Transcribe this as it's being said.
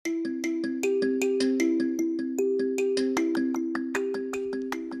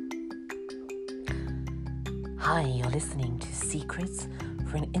Hi, you're listening to Secrets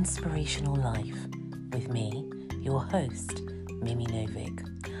for an Inspirational Life with me, your host, Mimi Novick.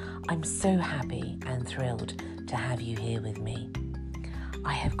 I'm so happy and thrilled to have you here with me.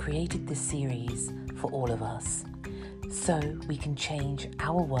 I have created this series for all of us so we can change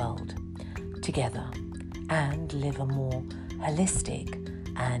our world together and live a more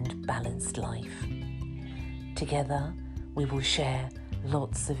holistic and balanced life. Together, we will share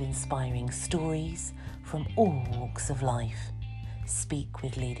lots of inspiring stories from all walks of life, speak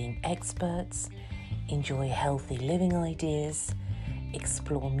with leading experts, enjoy healthy living ideas,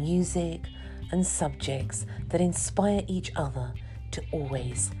 explore music and subjects that inspire each other to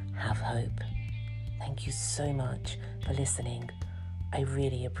always have hope. Thank you so much for listening. I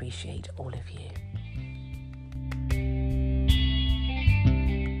really appreciate all of you.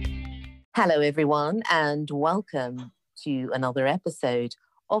 Hello, everyone, and welcome to another episode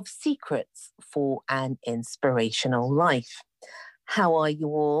of Secrets for an Inspirational Life. How are you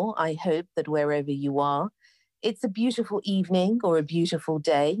all? I hope that wherever you are, it's a beautiful evening or a beautiful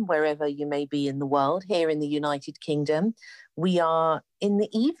day, wherever you may be in the world. Here in the United Kingdom, we are in the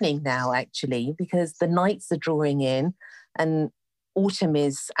evening now, actually, because the nights are drawing in and autumn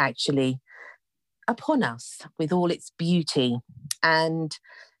is actually upon us with all its beauty. And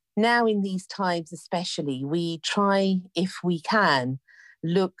now in these times especially, we try, if we can,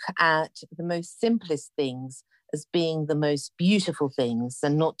 look at the most simplest things as being the most beautiful things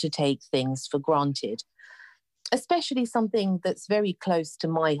and not to take things for granted. Especially something that's very close to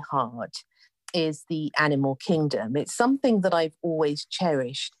my heart is the animal kingdom. It's something that I've always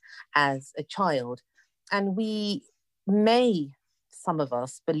cherished as a child. And we may, some of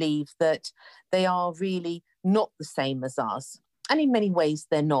us, believe that they are really not the same as us. And in many ways,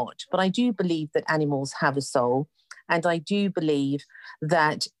 they're not. But I do believe that animals have a soul. And I do believe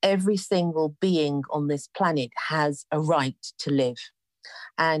that every single being on this planet has a right to live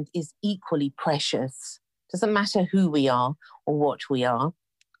and is equally precious. Doesn't matter who we are or what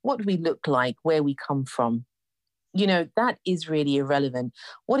we look like, where we come from. You know, that is really irrelevant.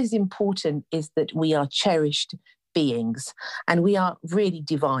 What is important is that we are cherished beings and we are really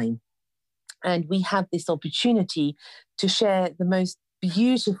divine. And we have this opportunity to share the most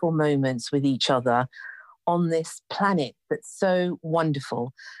beautiful moments with each other on this planet that's so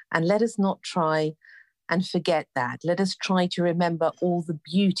wonderful. And let us not try and forget that. Let us try to remember all the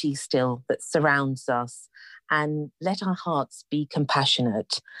beauty still that surrounds us and let our hearts be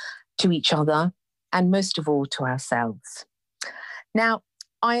compassionate to each other and most of all to ourselves. Now,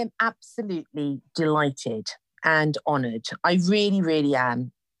 I am absolutely delighted and honoured. I really, really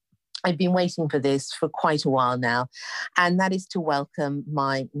am. I've been waiting for this for quite a while now, and that is to welcome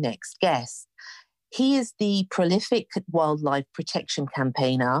my next guest. He is the prolific wildlife protection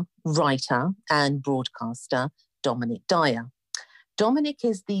campaigner, writer, and broadcaster, Dominic Dyer. Dominic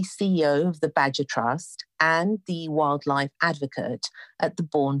is the CEO of the Badger Trust and the wildlife advocate at the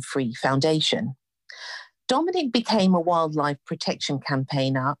Born Free Foundation. Dominic became a wildlife protection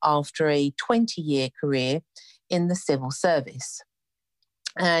campaigner after a 20-year career in the civil service.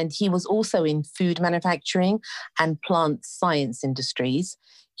 And he was also in food manufacturing and plant science industries,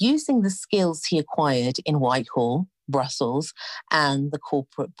 using the skills he acquired in Whitehall, Brussels, and the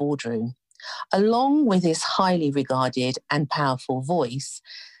corporate boardroom, along with his highly regarded and powerful voice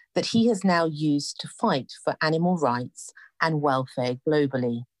that he has now used to fight for animal rights and welfare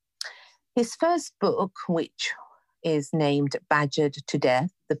globally. His first book, which is named Badgered to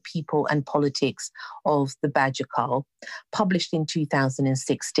Death, The People and Politics of the Badger Cull, published in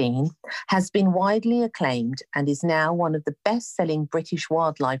 2016, has been widely acclaimed and is now one of the best-selling British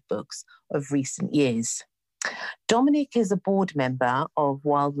wildlife books of recent years. Dominic is a board member of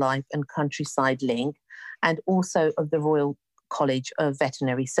Wildlife and Countryside Link and also of the Royal College of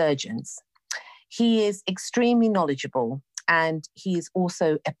Veterinary Surgeons. He is extremely knowledgeable and he is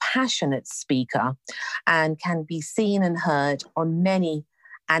also a passionate speaker and can be seen and heard on many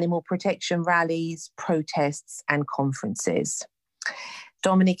animal protection rallies, protests, and conferences.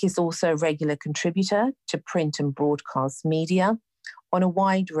 Dominic is also a regular contributor to print and broadcast media on a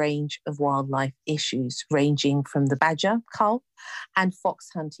wide range of wildlife issues, ranging from the badger cull and fox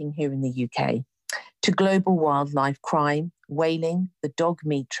hunting here in the UK, to global wildlife crime, whaling, the dog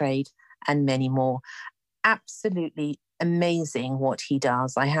meat trade, and many more. Absolutely amazing what he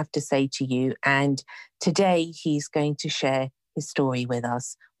does, I have to say to you. And today he's going to share his story with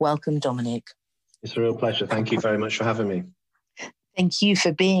us. Welcome, Dominic. It's a real pleasure. Thank you very much for having me. Thank you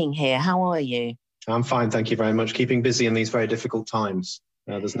for being here. How are you? I'm fine, thank you very much. Keeping busy in these very difficult times.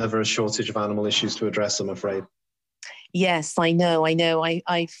 There's never a shortage of animal issues to address, I'm afraid. Yes, I know.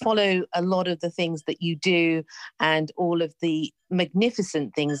 I follow a lot of the things that you do and all of the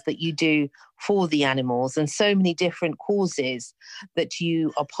magnificent things that you do for the animals and so many different causes that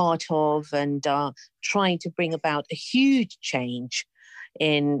you are part of and are trying to bring about a huge change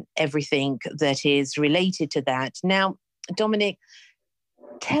in everything that is related to that. Now, Dominic,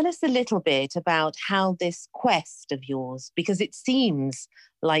 tell us a little bit about how this quest of yours, because it seems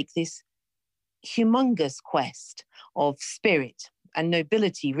like this humongous quest of spirit and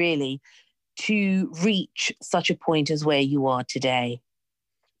nobility, really, to reach such a point as where you are today?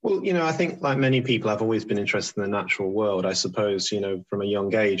 Well, I think like many people, I've always been interested in the natural world. I suppose, from a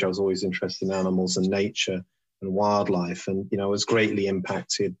young age, I was always interested in animals and nature and wildlife. And, I was greatly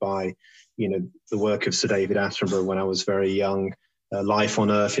impacted by, the work of Sir David Attenborough when I was very young. Life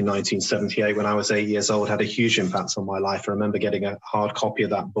on Earth in 1978, when I was 8 years old, had a huge impact on my life. I remember getting a hard copy of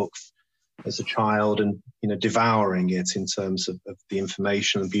that book as a child and, devouring it in terms of the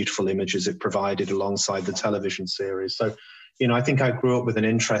information and beautiful images it provided alongside the television series. So, I think I grew up with an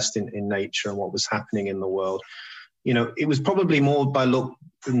interest in nature and what was happening in the world. It was probably more by luck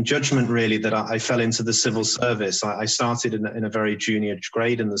and judgment, really, that I fell into the civil service. I started in a very junior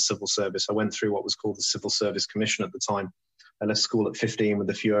grade in the civil service. I went through what was called the Civil Service Commission at the time. I left school at 15 with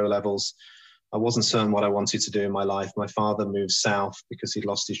a few O levels. I wasn't certain what I wanted to do in my life. My father moved south because he'd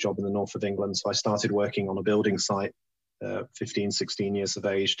lost his job in the north of England. So I started working on a building site, 15, 16 years of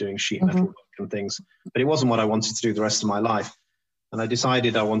age, doing sheet metal work and things. But it wasn't what I wanted to do the rest of my life. And I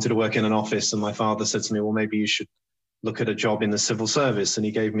decided I wanted to work in an office. And my father said to me, well, maybe you should look at a job in the civil service. And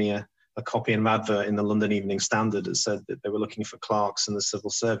he gave me a copy of an advert in the London Evening Standard that said that they were looking for clerks in the civil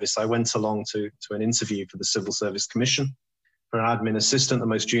service. I went along to an interview for the Civil Service Commission for an admin assistant, the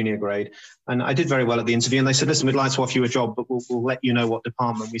most junior grade. And I did very well at the interview. And they said, listen, we'd like to offer you a job, but we'll let you know what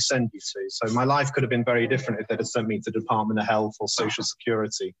department we send you to. So my life could have been very different if they'd have sent me to the Department of Health or Social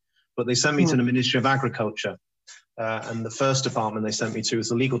Security. But they sent me to the Ministry of Agriculture. And the first department they sent me to was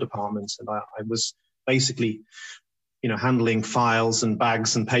the legal department. And I was basically, handling files and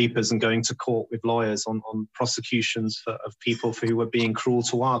bags and papers and going to court with lawyers on prosecutions of people who were being cruel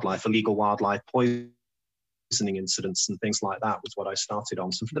to wildlife, illegal wildlife poisoning incidents and things like that was what I started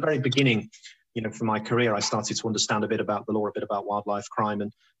on. So from the very beginning, for my career, I started to understand a bit about the law, a bit about wildlife crime.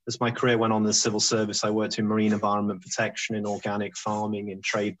 And as my career went on in the civil service, I worked in marine environment protection, in organic farming, in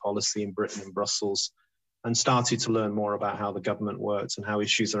trade policy in Britain and Brussels, and started to learn more about how the government works and how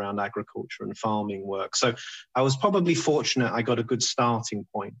issues around agriculture and farming work. So I was probably fortunate I got a good starting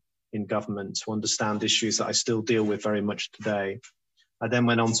point in government to understand issues that I still deal with very much today. I then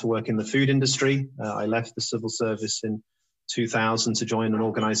went on to work in the food industry. I left the civil service in 2000 to join an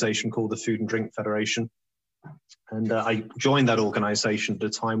organization called the Food and Drink Federation. And I joined that organization at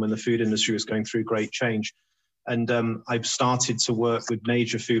a time when the food industry was going through great change. And I've started to work with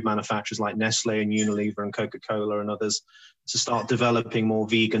major food manufacturers like Nestle and Unilever and Coca-Cola and others to start developing more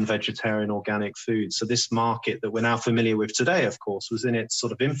vegan, vegetarian, organic food. So this market that we're now familiar with today, of course, was in its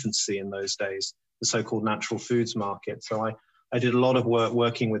sort of infancy in those days, the so-called natural foods market. So I did a lot of work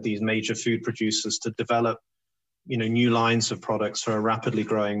working with these major food producers to develop, new lines of products for a rapidly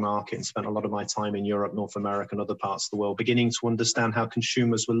growing market, and spent a lot of my time in Europe, North America, and other parts of the world, beginning to understand how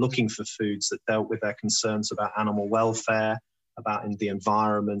consumers were looking for foods that dealt with their concerns about animal welfare, about the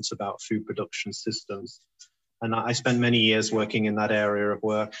environment, about food production systems. And I spent many years working in that area of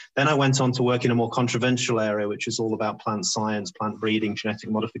work. Then I went on to work in a more controversial area, which is all about plant science, plant breeding, genetic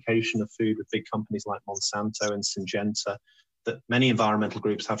modification of food with big companies like Monsanto and Syngenta, that many environmental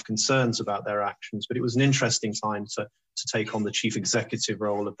groups have concerns about their actions. But it was an interesting time to take on the chief executive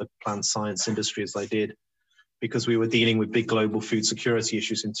role of the plant science industry as I did, because we were dealing with big global food security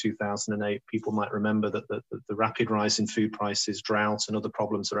issues in 2008. People might remember that the rapid rise in food prices, drought, and other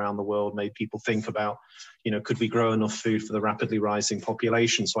problems around the world made people think about, could we grow enough food for the rapidly rising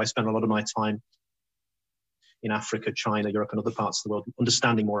population? So I spent a lot of my time in Africa, China, Europe, and other parts of the world,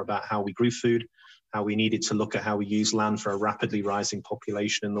 understanding more about how we grew food, how we needed to look at how we use land for a rapidly rising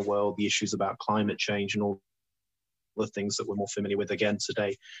population in the world, the issues about climate change and all the things that we're more familiar with again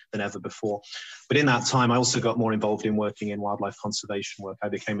today than ever before. But in that time, I also got more involved in working in wildlife conservation work. I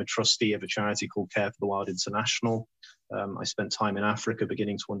became a trustee of a charity called Care for the Wild International. I spent time in Africa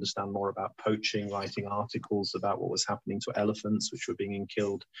beginning to understand more about poaching, writing articles about what was happening to elephants, which were being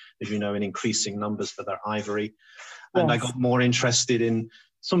killed, as you know, in increasing numbers for their ivory. And yes. I got more interested in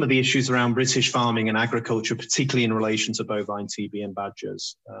some of the issues around British farming and agriculture, particularly in relation to bovine TB and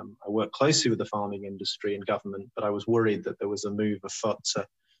badgers. I worked closely with the farming industry and government, but I was worried that there was a move afoot to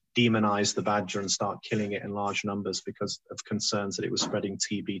demonize the badger and start killing it in large numbers because of concerns that it was spreading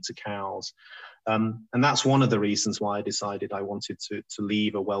TB to cows. And that's one of the reasons why I decided I wanted to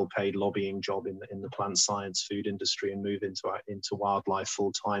leave a well-paid lobbying job in the plant science food industry and move into wildlife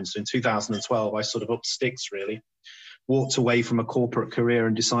full time. So in 2012, I sort of upped sticks, really, walked away from a corporate career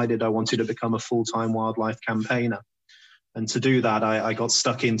and decided I wanted to become a full-time wildlife campaigner. And to do that, I got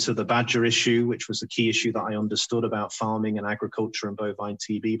stuck into the badger issue, which was a key issue that I understood about farming and agriculture and bovine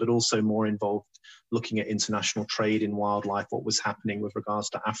TB, but also more involved looking at international trade in wildlife, what was happening with regards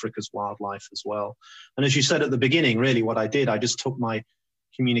to Africa's wildlife as well. And as you said at the beginning, really what I did, I just took my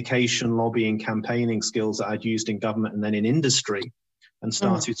communication, lobbying, campaigning skills that I'd used in government and then in industry and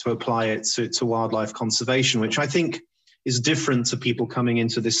started to apply it to wildlife conservation, which I think is different to people coming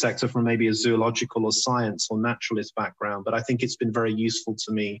into this sector from maybe a zoological or science or naturalist background. But I think it's been very useful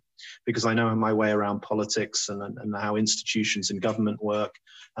to me because I know my way around politics and how institutions and government work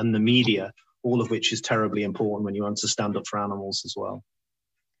and the media, all of which is terribly important when you want to stand up for animals as well.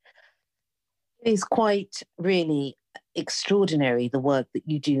 It is quite really extraordinary, the work that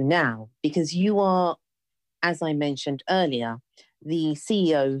you do now, because you are, as I mentioned earlier, the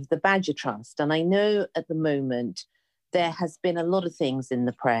CEO of the Badger Trust. And I know at the moment, there has been a lot of things in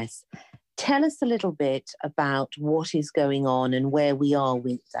the press. Tell us a little bit about what is going on and where we are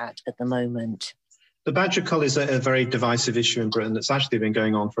with that at the moment. The badger cull is a very divisive issue in Britain that's actually been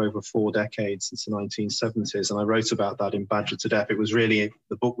going on for over 4 decades, since the 1970s. And I wrote about that in Badger to Death. It was really,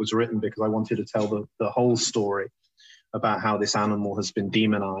 the book was written because I wanted to tell the whole story about how this animal has been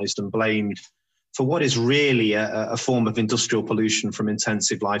demonized and blamed for what is really a form of industrial pollution from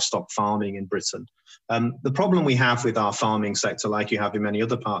intensive livestock farming in Britain. The problem we have with our farming sector, like you have in many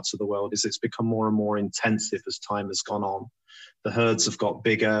other parts of the world, is it's become more and more intensive as time has gone on. The herds have got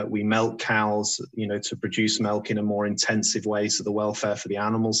bigger. We milk cows, to produce milk in a more intensive way, so the welfare for the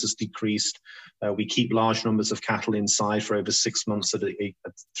animals has decreased. We keep large numbers of cattle inside for over 6 months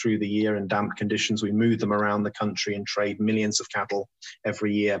through the year in damp conditions. We move them around the country and trade millions of cattle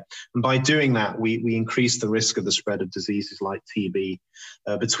every year. And by doing that, we increase the risk of the spread of diseases like TB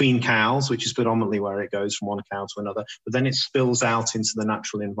between cows, which is predominantly where it goes from one cow to another. But then it spills out into the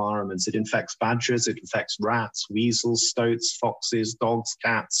natural environments. It infects badgers, it infects rats, weasels, stoats, foxes, dogs,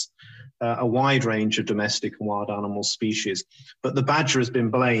 cats, a wide range of domestic and wild animal species. But the badger has been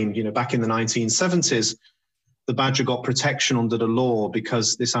blamed. Back in the 1970s, the badger got protection under the law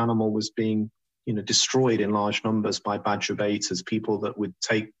because this animal was being destroyed in large numbers by badger baiters, people that would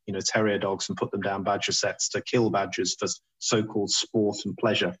take terrier dogs and put them down badger sets to kill badgers for so-called sport and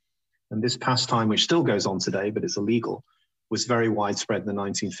pleasure. And this pastime, which still goes on today, but it's illegal, was very widespread in the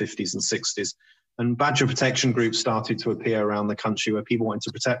 1950s and 60s. And badger protection groups started to appear around the country where people wanted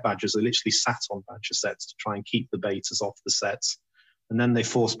to protect badgers. They literally sat on badger sets to try and keep the baiters off the sets. And then they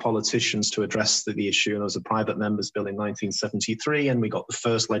forced politicians to address the issue. And there was a private members bill in 1973, and we got the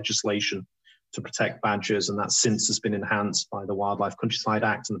first legislation to protect badgers, and that since has been enhanced by the Wildlife Countryside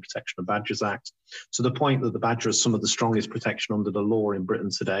Act and the Protection of Badgers Act, to the point that the badger is some of the strongest protection under the law in Britain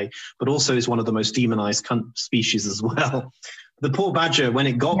today, but also is one of the most demonized species as well. The poor badger, when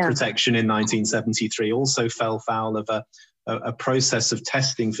it got protection in 1973, also fell foul of a process of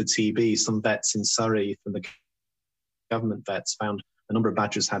testing for TB. Some vets in Surrey, from the government vets, found a number of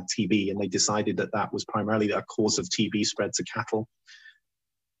badgers had TB, and they decided that that was primarily a cause of TB spread to cattle.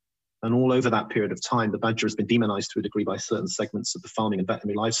 And all over that period of time, the badger has been demonized to a degree by certain segments of the farming and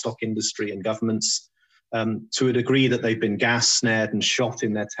veterinary livestock industry and governments, to a degree that they've been gas snared and shot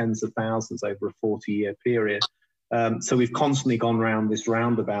in their tens of thousands over a 40-year period. So we've constantly gone round this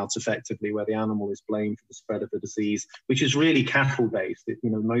roundabout, effectively, where the animal is blamed for the spread of the disease, which is really cattle-based.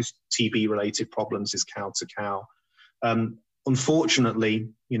 Most TB-related problems is cow to cow. Unfortunately,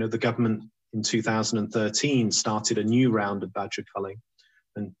 the government in 2013 started a new round of badger culling.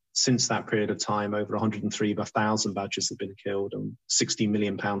 And since that period of time, over 103,000 badgers have been killed, and £60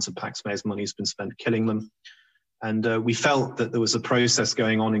 million of taxpayers' money has been spent killing them. And we felt that there was a process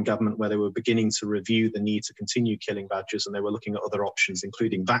going on in government where they were beginning to review the need to continue killing badgers, and they were looking at other options,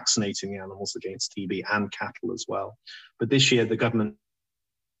 including vaccinating the animals against TB and cattle as well. But this year, the government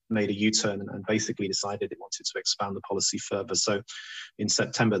made a U-turn and basically decided it wanted to expand the policy further. So in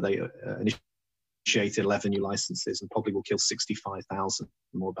September, they initiated 11 new licenses and probably will kill 65,000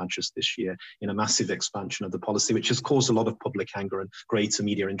 more badgers this year in a massive expansion of the policy, which has caused a lot of public anger and greater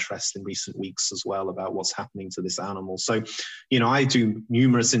media interest in recent weeks as well about what's happening to this animal. So, I do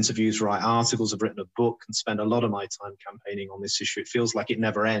numerous interviews, write articles, I've written a book, and spend a lot of my time campaigning on this issue. It feels like it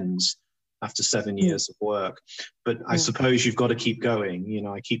never ends after 7 years of work. But I suppose you've got to keep going.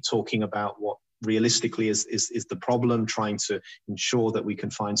 I keep talking about what realistically is the problem, trying to ensure that we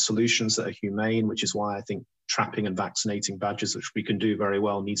can find solutions that are humane, which is why I think trapping and vaccinating badgers, which we can do very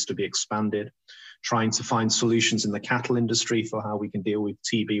well, needs to be expanded. Trying to find solutions in the cattle industry for how we can deal with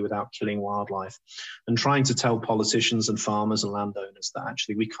TB without killing wildlife, and trying to tell politicians and farmers and landowners that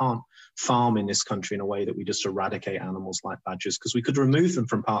actually we can't farm in this country in a way that we just eradicate animals like badgers, because we could remove them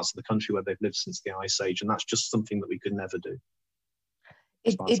from parts of the country where they've lived since the Ice Age, and that's just something that we could never do.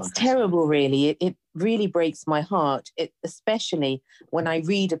 It's terrible, really. It really breaks my heart, especially when I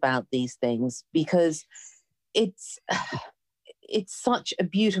read about these things, because it's such a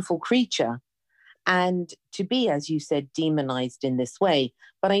beautiful creature. And to be, as you said, demonized in this way.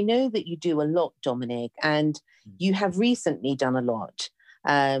 But I know that you do a lot, Dominic, and you have recently done a lot,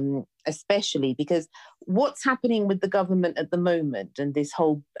 especially because what's happening with the government at the moment and this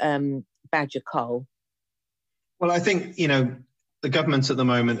whole badger cull? Well, I think, the government at the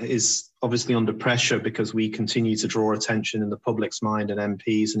moment is obviously under pressure because we continue to draw attention in the public's mind and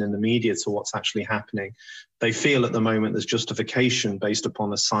MPs and in the media to what's actually happening. They feel at the moment there's justification based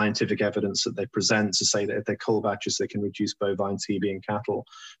upon the scientific evidence that they present to say that if they cull badgers, they can reduce bovine TB in cattle.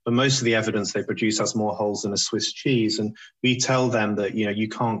 But most of the evidence they produce has more holes than a Swiss cheese. And we tell them that, you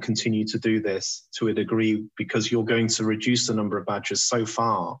can't continue to do this to a degree because you're going to reduce the number of badgers so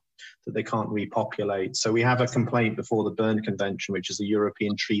far that they can't repopulate. So we have a complaint before the Berne Convention, which is a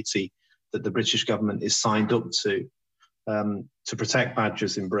European treaty that the British government is signed up to protect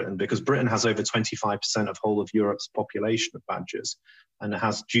badgers in Britain, because Britain has over 25% of whole of Europe's population of badgers, and it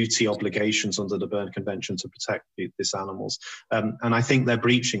has duty obligations under the Berne Convention to protect these animals. And I think they're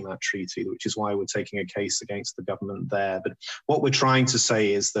breaching that treaty, which is why we're taking a case against the government there. But what we're trying to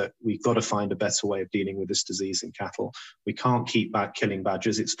say is that we've got to find a better way of dealing with this disease in cattle. We can't keep back killing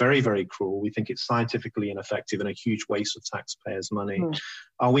badgers. It's very, very cruel. We think it's scientifically ineffective and a huge waste of taxpayers' money.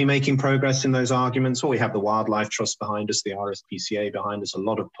 Are we making progress in those arguments? Well, we have the Wildlife Trust behind us, the RSPCA behind us, a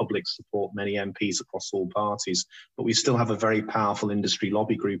lot of public support, many MPs across all parties, but we still have a very powerful industry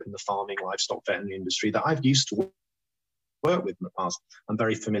lobby group in the farming, livestock, veterinary industry that I've used to work with in the past. I'm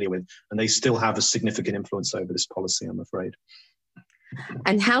very familiar with, and they still have a significant influence over this policy, I'm afraid.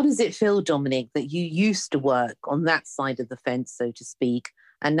 And how does it feel, Dominic, that you used to work on that side of the fence, so to speak,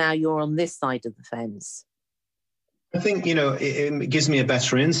 and now you're on this side of the fence? I think, it gives me a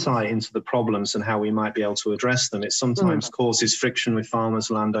better insight into the problems and how we might be able to address them. It sometimes causes friction with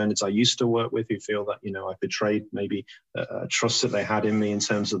farmers, landowners I used to work with who feel that, I betrayed maybe a trust that they had in me in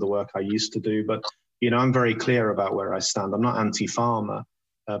terms of the work I used to do. But, I'm very clear about where I stand. I'm not anti-farmer,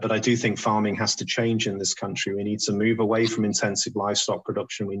 but I do think farming has to change in this country. We need to move away from intensive livestock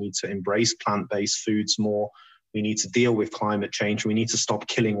production. We need to embrace plant-based foods more. We need to deal with climate change. We need to stop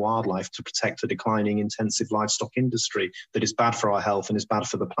killing wildlife to protect a declining intensive livestock industry that is bad for our health and is bad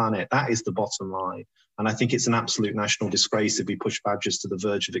for the planet. That is the bottom line. And I think it's an absolute national disgrace if we push badgers to the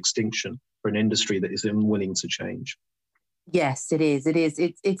verge of extinction for an industry that is unwilling to change. Yes, it is. It is.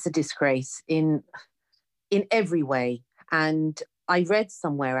 It's a disgrace in every way. And I read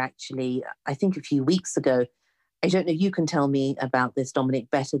somewhere, actually, I think a few weeks ago, I don't know, you can tell me about this,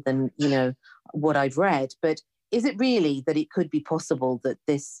 Dominic, better than, what I've read, but is it really that it could be possible that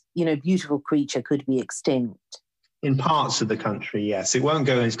this, beautiful creature could be extinct? In parts of the country, yes. It won't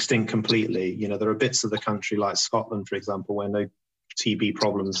go extinct completely. There are bits of the country like Scotland, for example, where no TB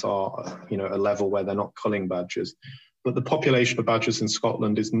problems are, a level where they're not culling badgers. But the population of badgers in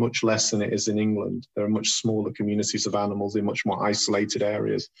Scotland is much less than it is in England. There are much smaller communities of animals in much more isolated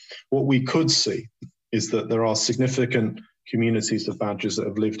areas. What we could see is that there are significant communities of badgers that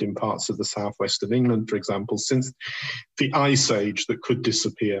have lived in parts of the southwest of England, for example, since the Ice Age that could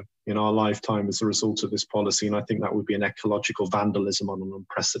disappear in our lifetime as a result of this policy. And I think that would be an ecological vandalism on an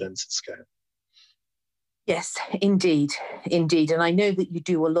unprecedented scale. Yes, indeed, indeed. And I know that you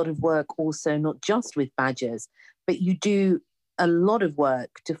do a lot of work also, not just with badgers, but you do a lot of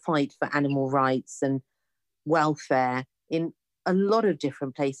work to fight for animal rights and welfare in a lot of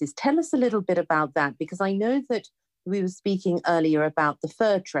different places. Tell us a little bit about that, because I know that we were speaking earlier about the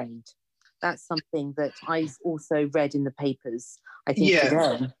fur trade. That's something that I also read in the papers, I think,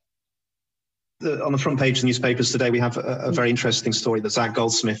 today. On the front page of the newspapers today, we have a very interesting story that Zach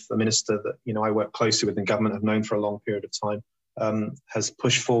Goldsmith, a minister that I work closely with in government, have known for a long period of time, has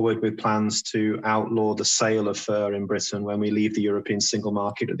pushed forward with plans to outlaw the sale of fur in Britain when we leave the European single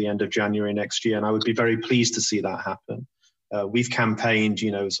market at the end of January next year. And I would be very pleased to see that happen. We've campaigned,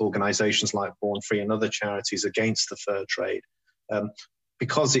 as organisations like Born Free and other charities against the fur trade,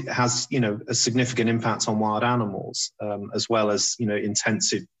 because it has, a significant impact on wild animals, as well as,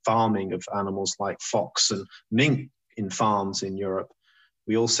 intensive farming of animals like fox and mink in farms in Europe.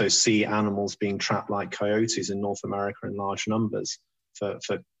 We also see animals being trapped like coyotes in North America in large numbers for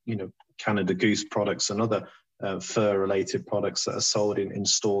Canada Goose products and other fur-related products that are sold in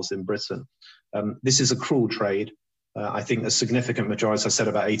stores in Britain. This is a cruel trade. I think a significant majority, as I said,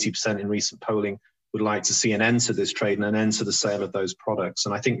 about 80% in recent polling, would like to see an end to this trade and an end to the sale of those products.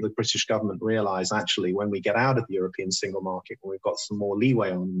 And I think the British government realised, actually, when we get out of the European single market, when we've got some more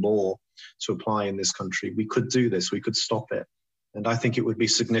leeway on law to apply in this country, we could do this, we could stop it. And I think it would be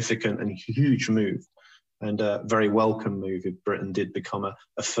significant and huge move, and a very welcome move if Britain did become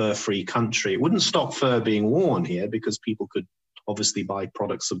a fur-free country. It wouldn't stop fur being worn here, because people could obviously buy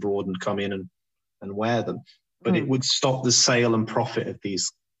products abroad and come in and wear them. But it would stop the sale and profit of these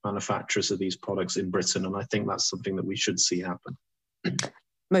manufacturers of these products in Britain. And I think that's something that we should see happen.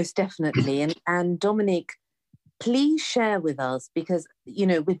 Most definitely. And Dominic, please share with us, because,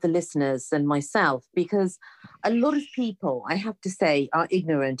 with the listeners and myself, because a lot of people, I have to say, are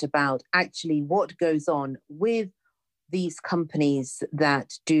ignorant about actually what goes on with these companies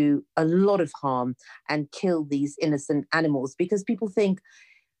that do a lot of harm and kill these innocent animals. Because people think,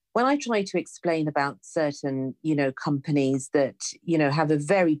 when I try to explain about certain, companies that, have a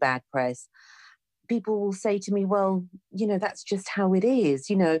very bad press, people will say to me, well, that's just how it is.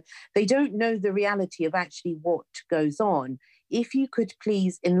 They don't know the reality of actually what goes on. If you could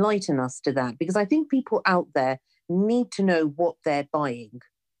please enlighten us to that, because I think people out there need to know what they're buying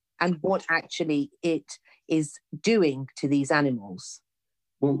and what actually it is doing to these animals.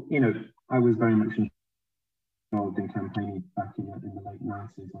 Well, I was very much involved in campaigning back in the late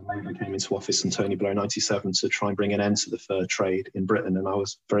 90s when Labour came into office and Tony Blair in 97 to try and bring an end to the fur trade in Britain. And I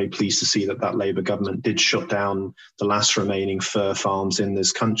was very pleased to see that Labour government did shut down the last remaining fur farms in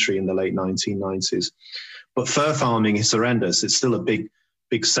this country in the late 1990s. But fur farming is horrendous. It's still a big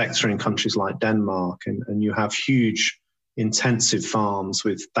sector in countries like Denmark. And you have huge intensive farms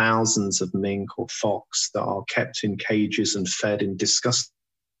with thousands of mink or fox that are kept in cages and fed in disgusting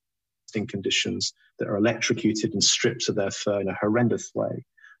conditions, that are electrocuted and stripped of their fur in a horrendous way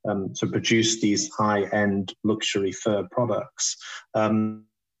to produce these high-end luxury fur products.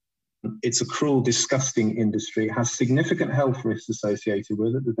 It's a cruel, disgusting industry. It has significant health risks associated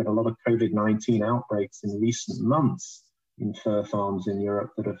with it. There's been a lot of COVID-19 outbreaks in recent months in fur farms in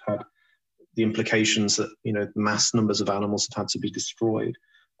Europe that have had the implications that, mass numbers of animals have had to be destroyed.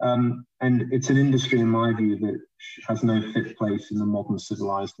 And it's an industry, in my view, that has no fit place in the modern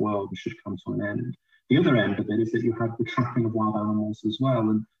civilized world and should come to an end. The other end of it is that you have the trapping of wild animals as well.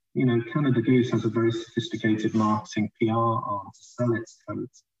 And, Canada Goose has a very sophisticated marketing PR arm to sell its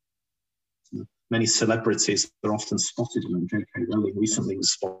coats. Many celebrities are often spotted in them. J.K. Rowling recently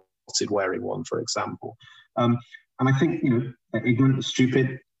was spotted wearing one, for example. And I think, they're ignorant,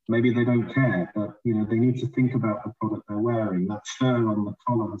 stupid. Maybe they don't care, but they need to think about the product they're wearing. That fur on the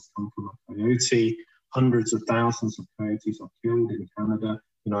collar has come from a coyote. Hundreds of thousands of coyotes are killed in Canada,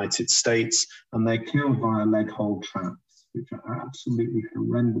 United States, and they're killed via leg hold traps, which are absolutely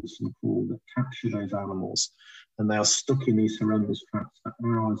horrendous and cruel, that capture those animals. And they are stuck in these horrendous traps for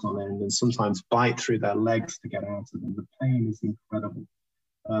hours on end, and sometimes bite through their legs to get out of them. The pain is incredible.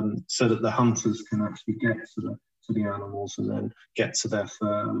 So that the hunters can actually get to the animals and then get to their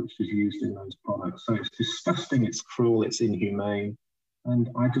fur, which is used in those products. So it's disgusting, it's cruel, it's inhumane, and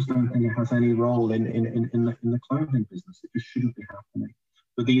I just don't think it has any role in the clothing business. It just shouldn't be happening.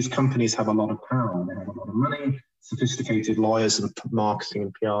 But these companies have a lot of power, they have a lot of money, sophisticated lawyers and marketing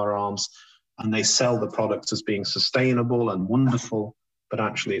and PR arms, and they sell the product as being sustainable and wonderful, but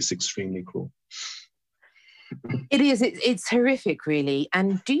actually it's extremely cruel. It is, it's horrific, really.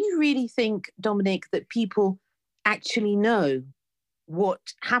 And do you really think, Dominic, that people actually know what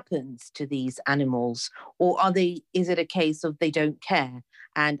happens to these animals, or is it a case of they don't care?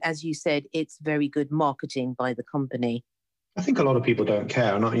 And as you said, it's very good marketing by the company. I think a lot of people don't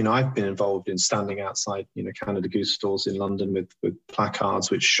care. And, I've been involved in standing outside, Canada Goose stores in London with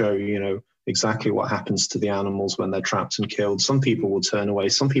placards which show, exactly what happens to the animals when they're trapped and killed. Some people will turn away.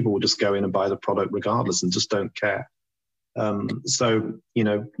 Some people will just go in and buy the product regardless and just don't care. So,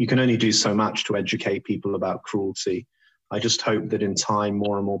 you can only do so much to educate people about cruelty. I just hope that in time,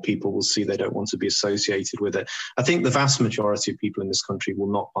 more and more people will see they don't want to be associated with it. I think the vast majority of people in this country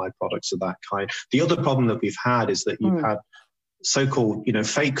will not buy products of that kind. The other problem that we've had is that you've had so-called,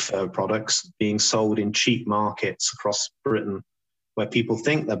 fake fur products being sold in cheap markets across Britain, where people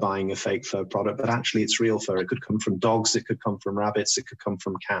think they're buying a fake fur product, but actually it's real fur. It could come from dogs, it could come from rabbits, it could come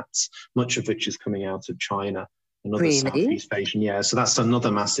from cats, much of which is coming out of China. another Really? Southeast Asian. Yeah, so that's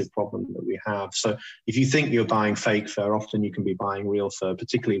another massive problem that we have. So if you think you're buying fake fur, often you can be buying real fur,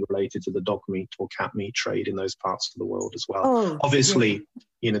 particularly related to the dog meat or cat meat trade in those parts of the world as well. Oh, Obviously,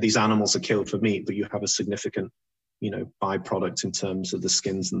 these animals are killed for meat, but you have a significant, byproduct in terms of the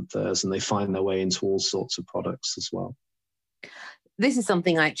skins and furs, and they find their way into all sorts of products as well. This is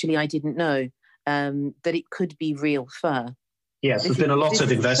something I didn't know, that it could be real fur. Yes, there's been a lot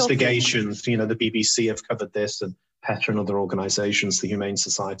of investigations. The BBC have covered this, and PETA and other organisations, the Humane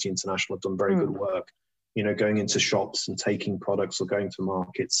Society International, have done very good work, going into shops and taking products or going to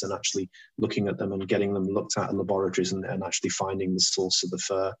markets and actually looking at them and getting them looked at in laboratories and actually finding the source of the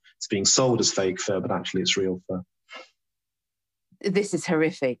fur. It's being sold as fake fur, but actually it's real fur. This is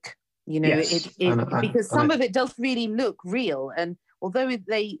horrific. Yes. Because some of it does really look real. And although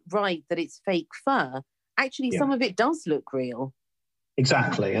they write that it's fake fur, actually some of it does look real.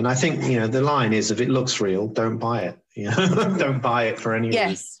 Exactly. And I think, the line is, if it looks real, don't buy it. Don't buy it for any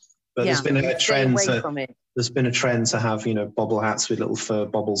reason. But there's been a trend to have, bobble hats with little fur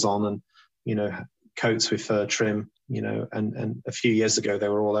bobbles on and, coats with fur trim, and a few years ago, they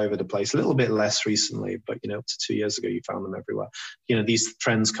were all over the place. A little bit less recently, but, up to 2 years ago, you found them everywhere. These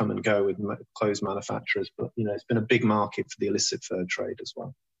trends come and go with clothes manufacturers, but, it's been a big market for the illicit fur trade as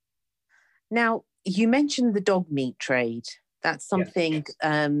well. Now, you mentioned the dog meat trade. That's something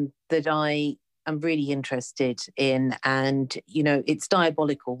that I am really interested in. And, it's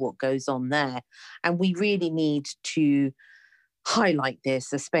diabolical what goes on there. And we really need to highlight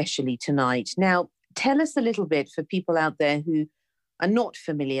this, especially tonight. Now, tell us a little bit for people out there who are not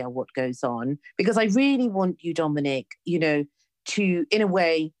familiar what goes on, because I really want you, Dominic, to, in a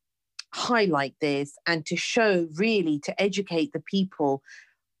way, highlight this and to show, really, to educate the people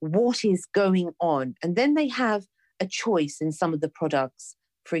what is going on. And then they have a choice in some of the products,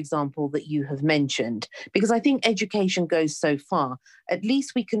 for example, that you have mentioned, because I think education goes so far. At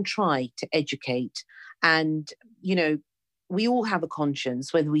least we can try to educate, and, we all have a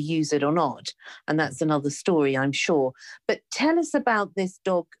conscience, whether we use it or not. And that's another story, I'm sure. But tell us about this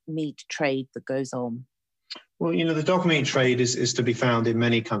dog meat trade that goes on. Well, the dog meat trade is to be found in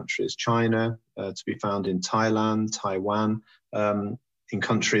many countries. China, to be found in Thailand, Taiwan, in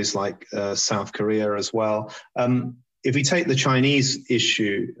countries like South Korea as well. If we take the Chinese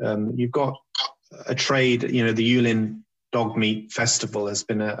issue, you've got a trade, the Yulin Dog Meat Festival has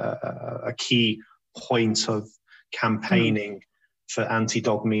been a key point of campaigning for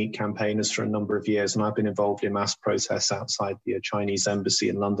anti-dog meat campaigners for a number of years. And I've been involved in mass protests outside the Chinese embassy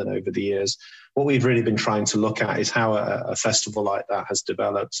in London over the years. What we've really been trying to look at is how a festival like that has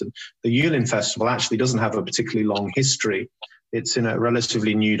developed. And the Yulin Festival actually doesn't have a particularly long history. It's in a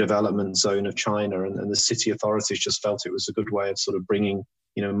relatively new development zone of China, and the city authorities just felt it was a good way of sort of bringing,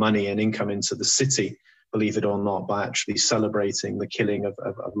 money and income into the city, believe it or not, by actually celebrating the killing of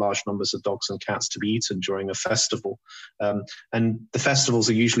large numbers of dogs and cats to be eaten during a festival. And the festivals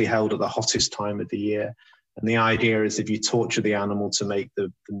are usually held at the hottest time of the year. And the idea is, if you torture the animal to make the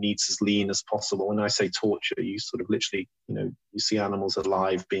meat as lean as possible, when I say torture, you sort of literally, you see animals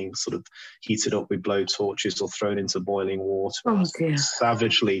alive being sort of heated up with blow torches or thrown into boiling water,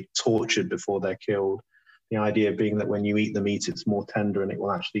 savagely tortured before they're killed. The idea being that when you eat the meat, it's more tender and it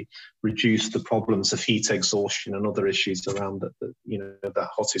will actually reduce the problems of heat exhaustion and other issues around that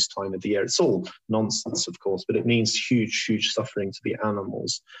hottest time of the year. It's all nonsense, of course, but it means huge, huge suffering to the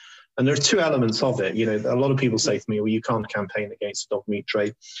animals. And there are two elements of it. A lot of people say to me, well, you can't campaign against the dog meat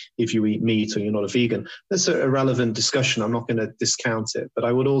trade if you eat meat or you're not a vegan. That's a relevant discussion. I'm not going to discount it. But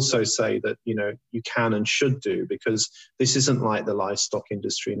I would also say that, you can and should do, because this isn't like the livestock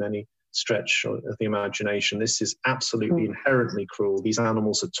industry in any stretch of the imagination. This is absolutely inherently cruel. These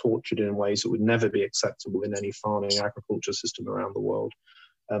animals are tortured in ways that would never be acceptable in any farming agriculture system around the world.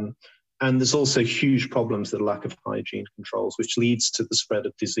 And there's also huge problems with the lack of hygiene controls, which leads to the spread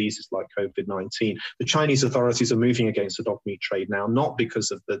of diseases like COVID-19. The Chinese authorities are moving against the dog meat trade now, not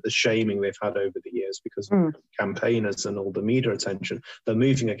because of the shaming they've had over the years, because of campaigners and all the media attention. They're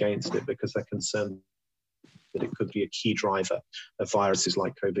moving against it because they're concerned that it could be a key driver of viruses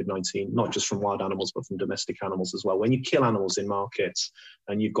like COVID-19, not just from wild animals, but from domestic animals as well. When you kill animals in markets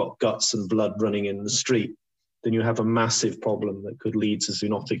and you've got guts and blood running in the street, then you have a massive problem that could lead to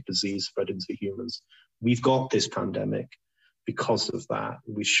zoonotic disease spread into humans. We've got this pandemic because of that.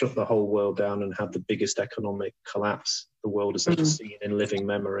 We shut the whole world down and had the biggest economic collapse the world has ever seen in living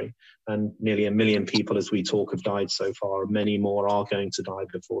memory. And nearly 1 million people, as we talk, have died so far. Many more are going to die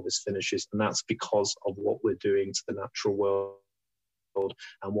before this finishes. And that's because of what we're doing to the natural world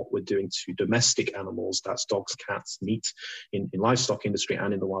and what we're doing to domestic animals. That's dogs, cats, meat in livestock industry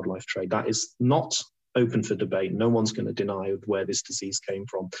and in the wildlife trade. That is not open for debate. No one's going to deny where this disease came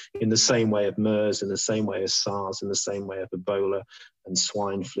from. In the same way of MERS, in the same way as SARS, in the same way of Ebola and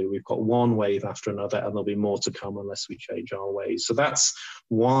swine flu. We've got one wave after another, and there'll be more to come unless we change our ways. So that's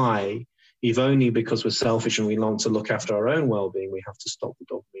why, if only because we're selfish and we long to look after our own well-being, we have to stop the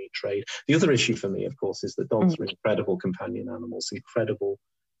dog meat trade. The other issue for me, of course, is that dogs are incredible companion animals, incredible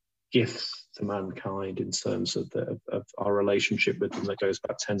gifts to mankind in terms of our relationship with them that goes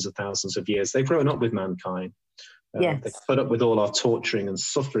back tens of thousands of years. They've grown up with mankind. Yes. They put up with all our torturing and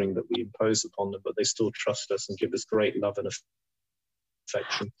suffering that we impose upon them, but they still trust us and give us great love and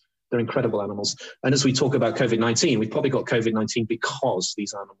affection. They're incredible animals. And as we talk about COVID-19, we've probably got COVID-19 because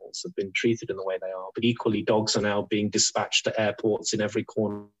these animals have been treated in the way they are. But equally, dogs are now being dispatched to airports in every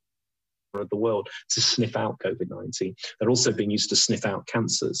corner of the world to sniff out COVID-19. They're also being used to sniff out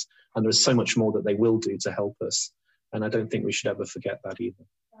cancers. And there's so much more that they will do to help us. And I don't think we should ever forget that either.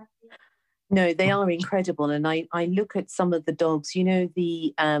 No, they are incredible. And I look at some of the dogs, you know,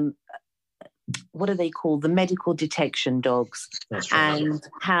 the what are they called? The medical detection dogs. That's right. And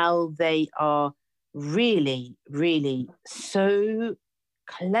how they are really, really so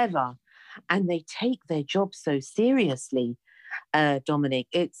clever, and they take their job so seriously, Dominic.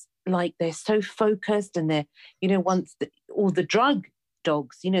 It's like they're so focused, and they're, you know, all the drug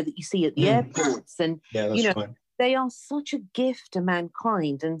dogs, you know, that you see at the airports, and you know, they are such a gift to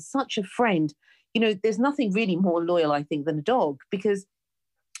mankind and such a friend. You know, there's nothing really more loyal, I think, than a dog, because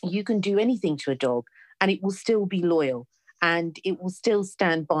you can do anything to a dog and it will still be loyal and it will still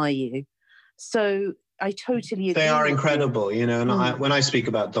stand by you. So I totally agree. They are incredible, you know, and when I speak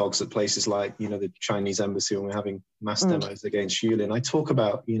about dogs at places like, you know, the Chinese embassy, when we're having mass demos against Yulin, I talk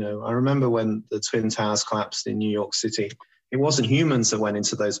about, you know, I remember when the Twin Towers collapsed in New York City, it wasn't humans that went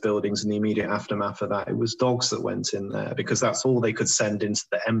into those buildings in the immediate aftermath of that. It was dogs that went in there, because that's all they could send into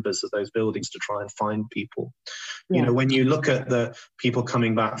the embers of those buildings to try and find people. Yeah. You know, when you look at the people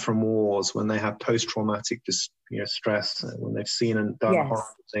coming back from wars, when they have post-traumatic stress, when they've seen and done horrible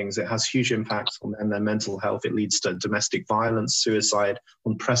things, it has huge impacts on them, their mental health. It leads to domestic violence, suicide,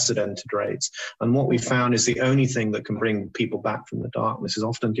 unprecedented rates. And what we found is the only thing that can bring people back from the darkness is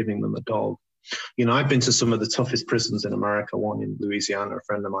often giving them a dog. You know, I've been to some of the toughest prisons in America, one in Louisiana. A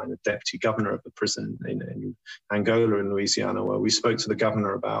friend of mine, the deputy governor of the prison in Angola in Louisiana, where we spoke to the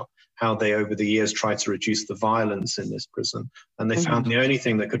governor about how they over the years tried to reduce the violence in this prison. And they found the only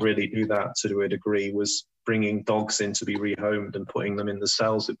thing that could really do that to a degree was bringing dogs in to be rehomed and putting them in the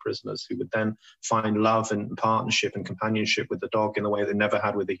cells with prisoners, who would then find love and partnership and companionship with the dog in a way they never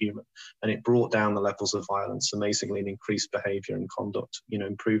had with a human. And it brought down the levels of violence amazingly, and increased behavior and conduct, you know,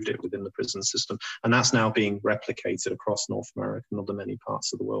 improved it within the prison system. And that's now being replicated across North America and other many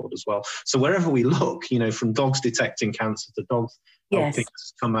parts of the world as well. So wherever we look, you know, from dogs detecting cancer to dogs helping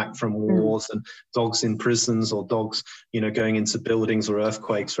us come back from wars, and dogs in prisons, or dogs, you know, going into buildings or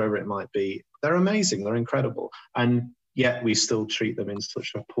earthquakes, wherever it might be, they're amazing, they're incredible. And yet we still treat them in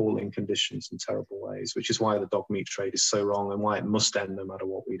such appalling conditions and terrible ways, which is why the dog meat trade is so wrong and why it must end no matter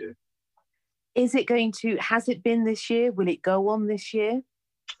what we do. Is it going to, has it been this year? Will it go on this year?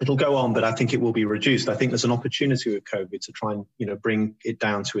 It'll go on, but I think it will be reduced. I think there's an opportunity with COVID to try and, you know, bring it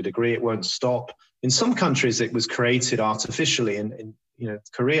down to a degree. It won't stop. In some countries, it was created artificially. In you know,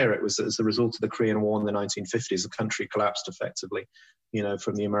 Korea, it was as a result of the Korean War in the 1950s. The country collapsed effectively, you know,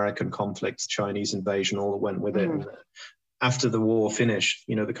 from the American conflict, Chinese invasion, all that went with it. And after the war finished,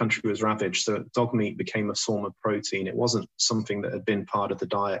 you know, the country was ravaged. So dog meat became a form of protein. It wasn't something that had been part of the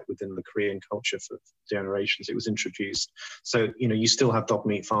diet within the Korean culture for generations. It was introduced. So, you know, you still have dog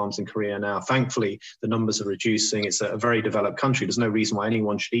meat farms in Korea now. Thankfully, the numbers are reducing. It's a very developed country. There's no reason why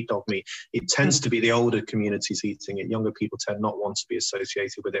anyone should eat dog meat. It tends to be the older communities eating it. Younger people tend not want to be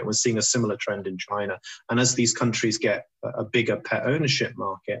associated with it. We're seeing a similar trend in China. And as these countries get a bigger pet ownership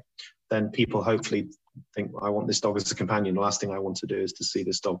market, then people hopefully think, I want this dog as a companion. The last thing I want to do is to see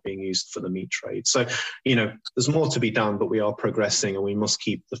this dog being used for the meat trade. So, you know, there's more to be done, but we are progressing, and we must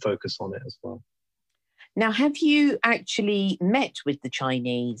keep the focus on it as well. Now, have you actually met with the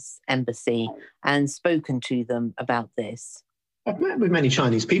Chinese embassy and spoken to them about this? I've met with many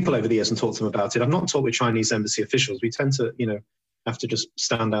Chinese people over the years and talked to them about it. I've not talked with Chinese embassy officials. We tend to, you know, have to just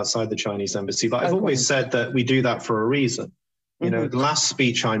stand outside the Chinese embassy. But I've always said that we do that for a reason. You know, the last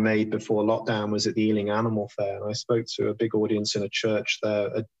speech I made before lockdown was at the Ealing Animal Fair, and I spoke to a big audience in a church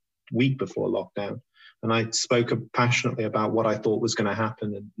there a week before lockdown. And I spoke passionately about what I thought was going to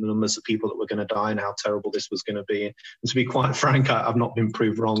happen, and the numbers of people that were going to die, and how terrible this was going to be. And to be quite frank, I've not been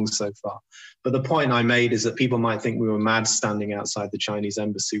proved wrong so far. But the point I made is that people might think we were mad standing outside the Chinese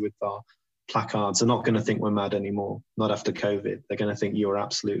embassy with our placards are not going to think we're mad anymore, not after COVID. They're going to think you're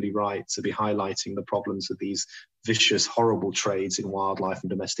absolutely right to be highlighting the problems of these vicious, horrible trades in wildlife and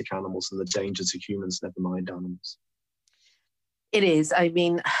domestic animals and the danger to humans, never mind animals. It is. I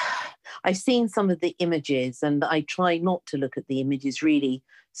mean, I've seen some of the images and I try not to look at the images really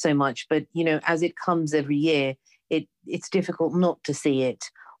so much, but, you know, as it comes every year, it's difficult not to see it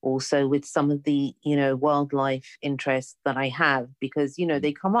also with some of the, you know, wildlife interests that I have, because, you know,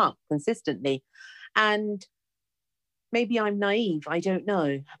 they come up consistently. And maybe I'm naive, I don't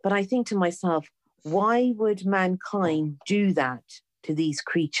know, but I think to myself, why would mankind do that to these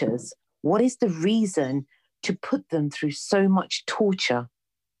creatures? What is the reason to put them through so much torture?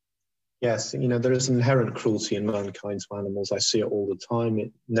 Yes, you know, there is inherent cruelty in mankind to animals. I see it all the time.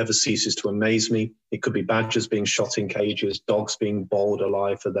 It never ceases to amaze me. It could be badgers being shot in cages, dogs being boiled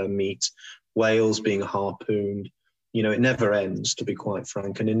alive for their meat, whales being harpooned. You know, it never ends, to be quite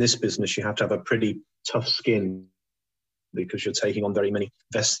frank. And in this business, you have to have a pretty tough skin because you're taking on very many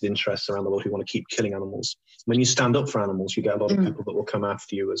vested interests around the world who want to keep killing animals. When you stand up for animals, you get a lot of people that will come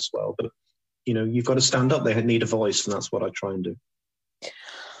after you as well. But, you know, you've got to stand up. They need a voice, and that's what I try and do.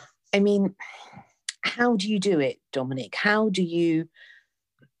 I mean, how do you do it, Dominic? How do you,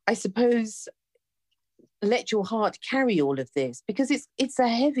 I suppose, let your heart carry all of this? Because it's a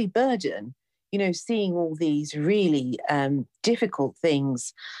heavy burden, you know, seeing all these really difficult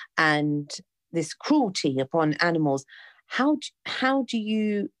things and this cruelty upon animals. How do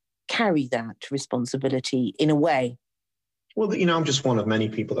you carry that responsibility in a way? Well, you know, I'm just one of many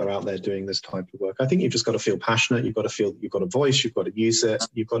people that are out there doing this type of work. I think you've just got to feel passionate. You've got to feel you've got a voice. You've got to use it.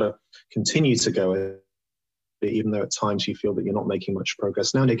 You've got to continue to go, even though at times you feel that you're not making much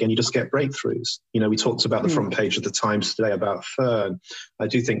progress. Now and again, you just get breakthroughs. You know, we talked about the front page of the Times today about fur. I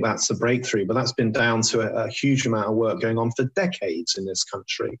do think that's a breakthrough, but that's been down to a huge amount of work going on for decades in this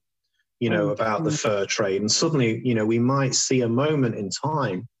country, you know, about the fur trade. And suddenly, you know, we might see a moment in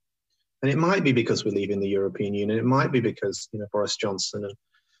time. And it might be because we're leaving the European Union. It might be because, you know, Boris Johnson and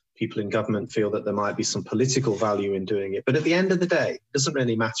people in government feel that there might be some political value in doing it. But at the end of the day, it doesn't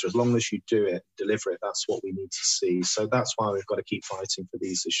really matter. As long as you do it, deliver it, that's what we need to see. So that's why we've got to keep fighting for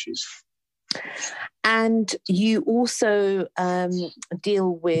these issues. And you also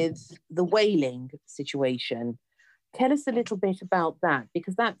deal with the whaling situation. Tell us a little bit about that,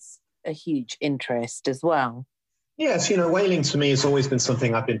 because that's a huge interest as well. Yes, you know, whaling to me has always been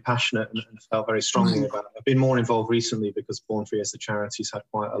something I've been passionate and felt very strongly about. I've been more involved recently because Born Free as a charity has had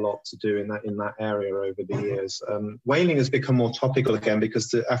quite a lot to do in that area over the years. Whaling has become more topical again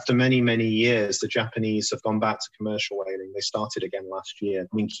because after many, many years, the Japanese have gone back to commercial whaling. They started again last year,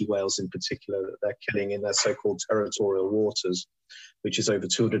 minke whales in particular, that they're killing in their so-called territorial waters, which is over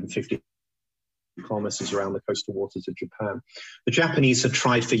 250 kilometers around the coastal waters of Japan. The Japanese had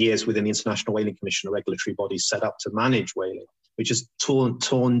tried for years within the International Whaling Commission, a regulatory body set up to manage whaling, which is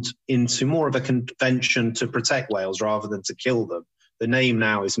turned into more of a convention to protect whales rather than to kill them. The name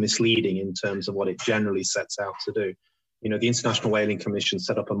now is misleading in terms of what it generally sets out to do. You know, the International Whaling Commission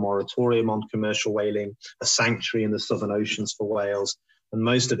set up a moratorium on commercial whaling, a sanctuary in the Southern Oceans for whales, and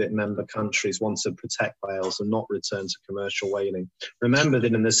most of it member countries want to protect whales and not return to commercial whaling. Remember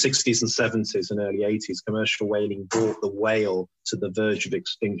that in the 60s and 70s and early 80s, commercial whaling brought the whale to the verge of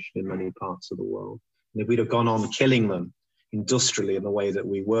extinction in many parts of the world. And if we'd have gone on killing them industrially in the way that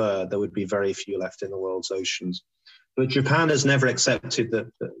we were, there would be very few left in the world's oceans. But Japan has never accepted the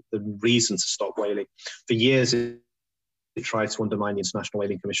reason to stop whaling. For years, it tried to undermine the International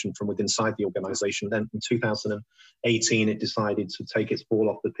Whaling Commission from within inside the organisation. Then in 2018, it decided to take its ball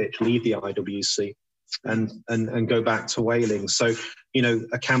off the pitch, leave the IWC and go back to whaling. So, you know,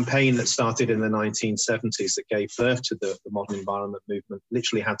 a campaign that started in the 1970s that gave birth to the modern environment movement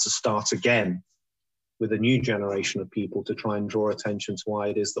literally had to start again with a new generation of people to try and draw attention to why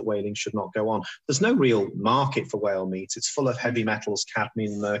it is that whaling should not go on. There's no real market for whale meat. It's full of heavy metals,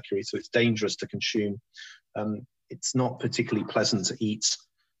 cadmium, mercury, so it's dangerous to consume. It's not particularly pleasant to eat.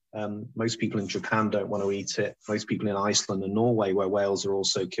 Most people in Japan don't want to eat it. Most people in Iceland and Norway, where whales are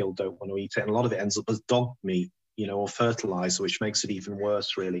also killed, don't want to eat it. And a lot of it ends up as dog meat, you know, or fertilizer, which makes it even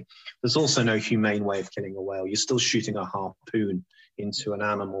worse, really. There's also no humane way of killing a whale. You're still shooting a harpoon into an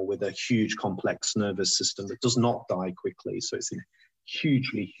animal with a huge, complex nervous system that does not die quickly. So it's a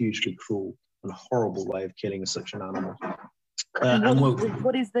hugely, hugely cruel and horrible way of killing such an animal.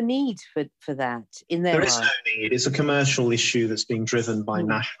 What is the need for that in their eyes? There is no need. It's a commercial issue that's being driven by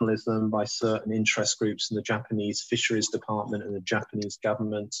nationalism, by certain interest groups in the Japanese fisheries department and the Japanese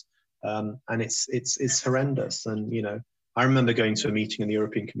government. And it's horrendous. And, you know, I remember going to a meeting in the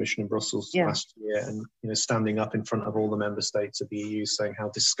European Commission in Brussels last year and, standing up in front of all the member states of the EU saying how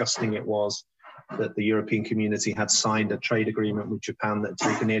disgusting it was that the European community had signed a trade agreement with Japan that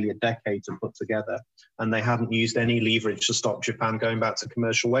had taken nearly a decade to put together, and they hadn't used any leverage to stop Japan going back to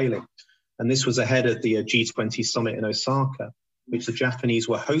commercial whaling. And this was ahead of the G20 summit in Osaka, which the Japanese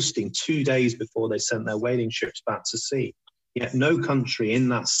were hosting 2 days before they sent their whaling ships back to sea. Yet no country in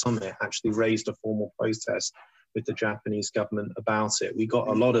that summit actually raised a formal protest with the Japanese government about it. We got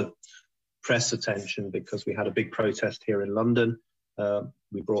a lot of press attention because we had a big protest here in London.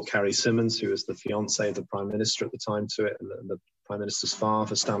 We brought Carrie Symonds, who was the fiancée of the Prime Minister at the time, to it, and the Prime Minister's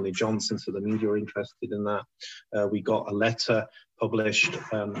father, Stanley Johnson, so the media were interested in that. We got a letter published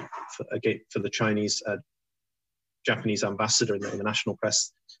for the Japanese ambassador in the national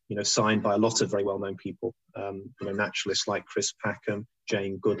press, signed by a lot of very well-known people, naturalists like Chris Packham,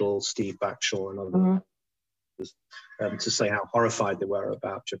 Jane Goodall, Steve Backshaw, and others. To say how horrified they were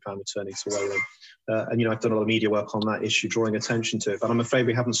about Japan returning to whaling. And, I've done a lot of media work on that issue, drawing attention to it, but I'm afraid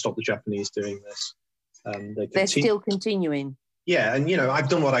we haven't stopped the Japanese doing this. They're still continuing. Yeah, and, I've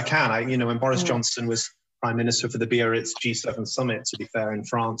done what I can. When Boris Johnson was Prime Minister for the Biarritz G7 summit, to be fair, in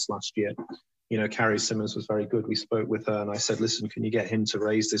France last year, Carrie Symonds was very good. We spoke with her and I said, listen, can you get him to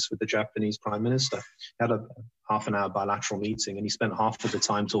raise this with the Japanese Prime Minister? He had a half an hour bilateral meeting and he spent half of the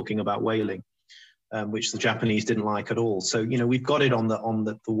time talking about whaling. Which the Japanese didn't like at all. So, we've got it on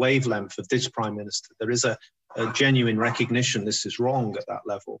the wavelength of this Prime Minister. There is a genuine recognition this is wrong at that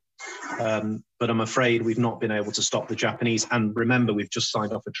level. But I'm afraid we've not been able to stop the Japanese. And remember, we've just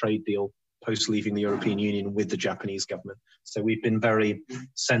signed off a trade deal post leaving the European Union with the Japanese government. So we've been very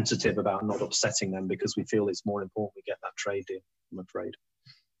sensitive about not upsetting them because we feel it's more important we get that trade deal, I'm afraid.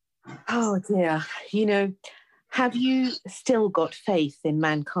 Oh dear. Have you still got faith in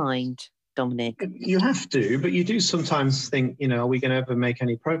mankind, Dominic? You have to, but you do sometimes think, are we going to ever make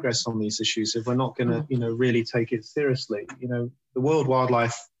any progress on these issues if we're not going to, really take it seriously? The World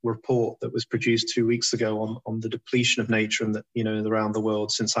Wildlife Report that was produced 2 weeks ago on the depletion of nature and around the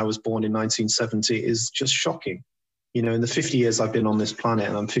world since I was born in 1970 is just shocking. In the 50 years I've been on this planet,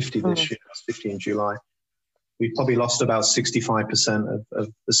 and I'm 50 this year, I was 50 in July, we've probably lost about 65%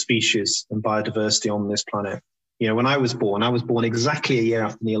 of the species and biodiversity on this planet. When I was born exactly a year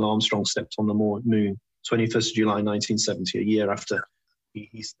after Neil Armstrong stepped on the moon, 21st of July, 1970, a year after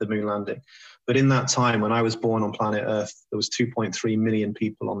the moon landing. But in that time, when I was born on planet Earth, there was 2.3 million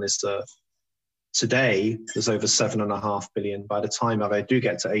people on this Earth. Today, there's over 7.5 billion. By the time I do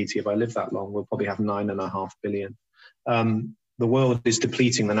get to 80, if I live that long, we'll probably have 9.5 billion. The world is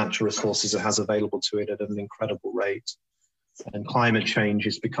depleting the natural resources it has available to it at an incredible rate. And climate change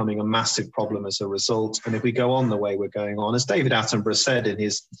is becoming a massive problem as a result. And if we go on the way we're going on, as David Attenborough said in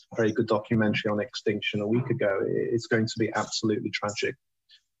his very good documentary on extinction a week ago, it's going to be absolutely tragic.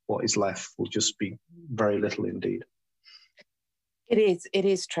 What is left will just be very little indeed. It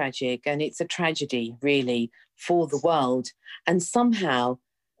is tragic, and it's a tragedy, really, for the world. And somehow,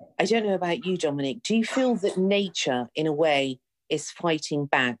 I don't know about you, Dominic, do you feel that nature, in a way, is fighting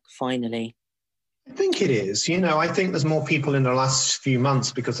back finally? I think it is. I think there's more people in the last few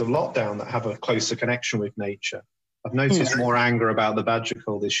months because of lockdown that have a closer connection with nature. I've noticed more anger about the badger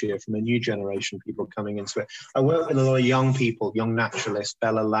cull this year from a new generation of people coming into it. I work with a lot of young people, young naturalists,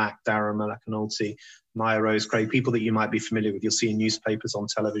 Bella Lack, Darren McAnulty, Maya Rose Craig, people that you might be familiar with. You'll see in newspapers, on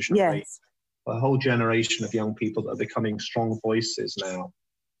television. Yes. A whole generation of young people that are becoming strong voices now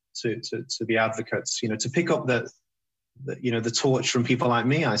to be advocates, to pick up the torch from people like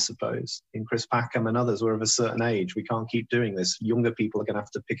me, I suppose, in Chris Packham and others. We're of a certain age. We can't keep doing this. Younger people are going to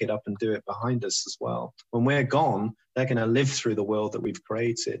have to pick it up and do it behind us as well. When we're gone, they're going to live through the world that we've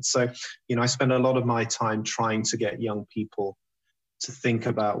created. So, I spend a lot of my time trying to get young people to think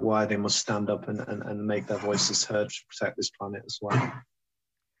about why they must stand up and make their voices heard to protect this planet as well.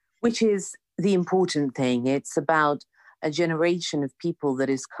 Which is the important thing. It's about a generation of people that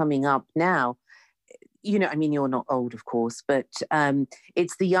is coming up now. You're not old, of course, but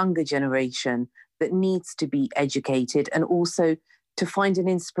it's the younger generation that needs to be educated and also to find an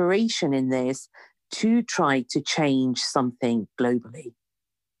inspiration in this to try to change something globally.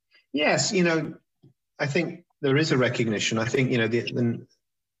 Yes, I think there is a recognition. I think, the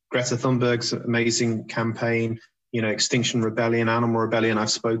Greta Thunberg's amazing campaign, Extinction Rebellion, Animal Rebellion, I've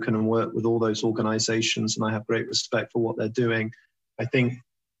spoken and worked with all those organizations and I have great respect for what they're doing. I think,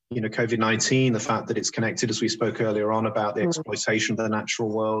 COVID-19, the fact that it's connected, as we spoke earlier on, about the exploitation of the natural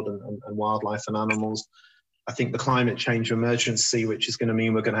world and wildlife and animals. I think the climate change emergency, which is going to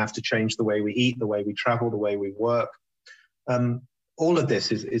mean we're going to have to change the way we eat, the way we travel, the way we work. all of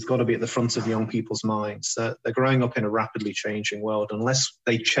this is got to be at the front of young people's minds. They're growing up in a rapidly changing world. Unless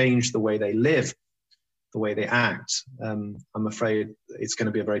they change the way they live, the way they act, I'm afraid it's going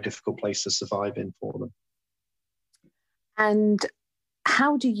to be a very difficult place to survive in for them. And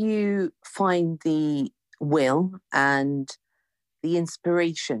how do you find the will and the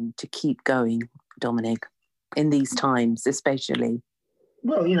inspiration to keep going, Dominic, in these times especially?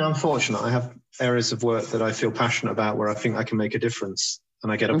 Well, I'm fortunate. I have areas of work that I feel passionate about where I think I can make a difference.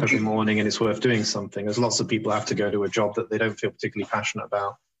 And I get up every morning and it's worth doing something. There's lots of people who have to go to a job that they don't feel particularly passionate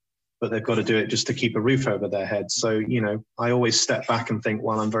about, but they've got to do it just to keep a roof over their heads. So, I always step back and think,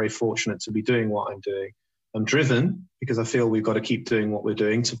 well, I'm very fortunate to be doing what I'm doing. I'm driven because I feel we've got to keep doing what we're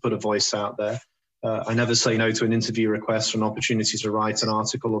doing to put a voice out there. I never say no to an interview request or an opportunity to write an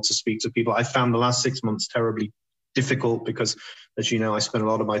article or to speak to people. I found the last 6 months terribly difficult because, as you know, I spent a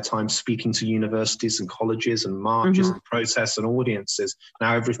lot of my time speaking to universities and colleges and marches and protests and audiences.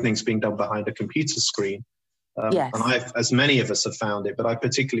 Now everything's being done behind a computer screen. Yes. And as many of us have found it, but I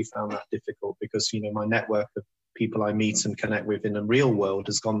particularly found that difficult because, my network of people I meet and connect with in the real world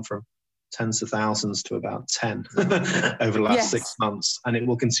has gone from tens of thousands to about 10 over the last 6 months. And it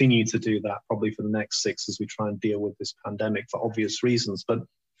will continue to do that probably for the next 6 as we try and deal with this pandemic for obvious reasons. But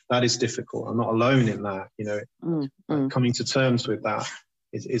that is difficult. I'm not alone in that. Coming to terms with that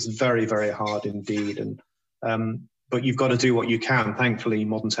is very, very hard indeed. But you've got to do what you can. Thankfully,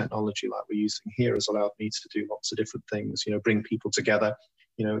 modern technology like we're using here has allowed me to do lots of different things, bring people together.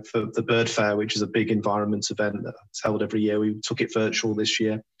 For the Bird Fair, which is a big environment event that's held every year, we took it virtual this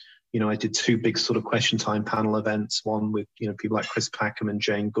year. I did 2 big sort of question time panel events, one with, people like Chris Packham and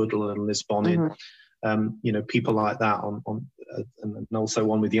Jane Goodall and Liz Bonin. People like that and also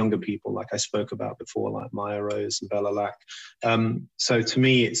one with younger people like I spoke about before, like Maya Rose and Bella Lack. So to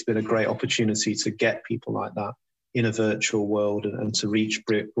me, it's been a great opportunity to get people like that in a virtual world and to reach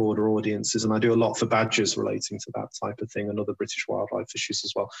broader audiences. And I do a lot for badgers relating to that type of thing and other British wildlife issues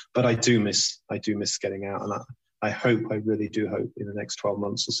as well. But I do miss getting out. And I really do hope in the next 12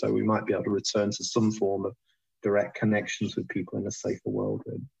 months or so, we might be able to return to some form of direct connections with people in a safer world.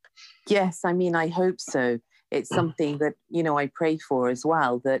 Really. Yes, I hope so. It's something that, I pray for as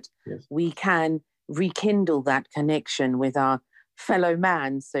well, that we can rekindle that connection with our fellow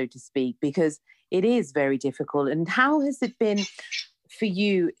man, so to speak, because it is very difficult. And how has it been for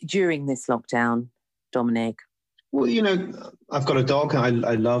you during this lockdown, Dominic? Well, I've got a dog I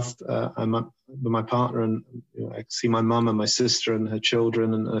love. I'm with my partner and I see my mum and my sister and her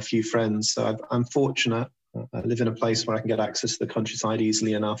children and a few friends. So I'm fortunate. I live in a place where I can get access to the countryside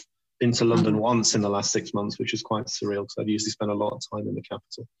easily enough. Been to London once in the last 6 months, which is quite surreal because I've usually spent a lot of time in the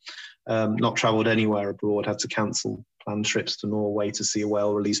capital. Not travelled anywhere abroad, had to cancel planned trips to Norway to see a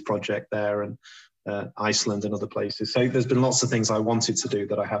whale release project there and Iceland and other places. So there's been lots of things I wanted to do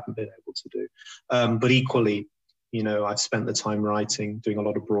that I haven't been able to do. But equally, I've spent the time writing, doing a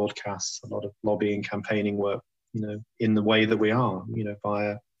lot of broadcasts, a lot of lobbying, campaigning work, in the way that we are,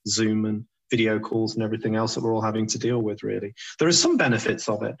 via Zoom and video calls and everything else that we're all having to deal with, really. There are some benefits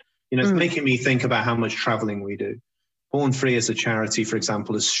of it. It's making me think about how much traveling we do. Born Free as a charity, for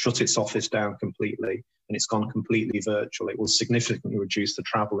example, has shut its office down completely and it's gone completely virtual. It will significantly reduce the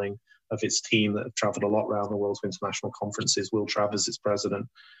traveling of its team that have traveled a lot around the world to international conferences. Will Travers, its president,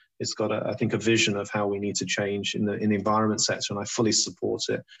 has got, I think, a vision of how we need to change in the environment sector, and I fully support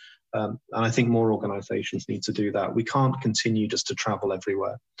it. And I think more organizations need to do that. We can't continue just to travel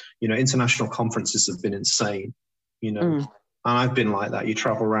everywhere. International conferences have been insane, And I've been like that. You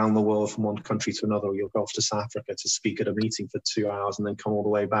travel around the world from one country to another. You'll go off to South Africa to speak at a meeting for 2 hours and then come all the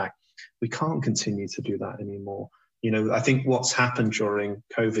way back. We can't continue to do that anymore. I think what's happened during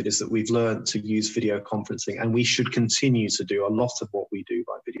COVID is that we've learned to use video conferencing, and we should continue to do a lot of what we do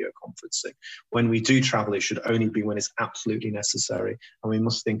by video conferencing. When we do travel, it should only be when it's absolutely necessary, and we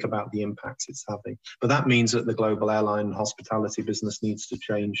must think about the impact it's having. But that means that the global airline and hospitality business needs to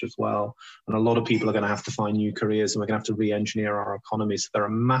change as well. And a lot of people are going to have to find new careers, and we're going to have to re-engineer our economy. So there are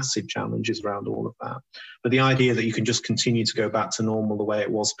massive challenges around all of that. But the idea that you can just continue to go back to normal the way it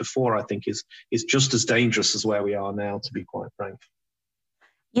was before, I think is just as dangerous as where we are now, to be quite frank.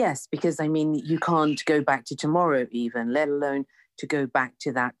 Yes, because you can't go back to tomorrow even, let alone to go back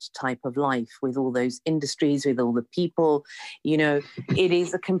to that type of life with all those industries, with all the people. It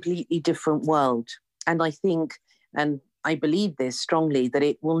is a completely different world. And I think, and I believe this strongly, that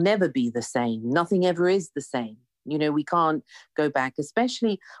it will never be the same. Nothing ever is the same. We can't go back,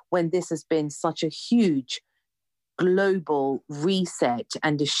 especially when this has been such a huge global reset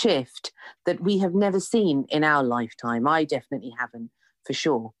and a shift that we have never seen in our lifetime. I definitely haven't, for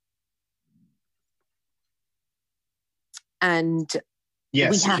sure. And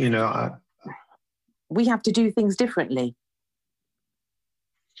Yes, we have to do things differently.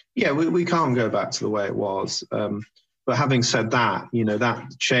 Yeah, we can't go back to the way it was. But having said that,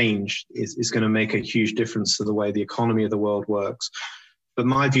 that change is going to make a huge difference to the way the economy of the world works. But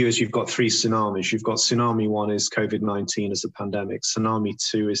my view is you've got three tsunamis. You've got tsunami one is COVID-19 as a pandemic. Tsunami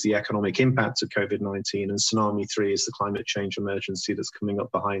two is the economic impact of COVID-19. And tsunami three is the climate change emergency that's coming up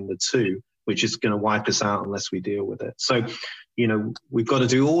behind the two, which is going to wipe us out unless we deal with it. So, we've got to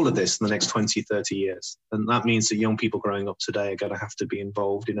do all of this in the next 20, 30 years. And that means that young people growing up today are going to have to be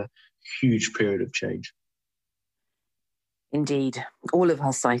involved in a huge period of change. Indeed. All of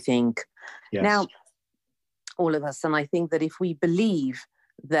us, I think. Yes. Now, all of us. And I think that if we believe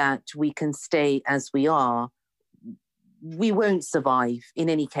that we can stay as we are, we won't survive in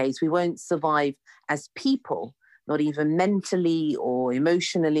any case. We won't survive as people, not even mentally or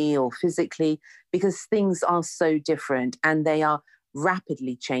emotionally or physically, because things are so different and they are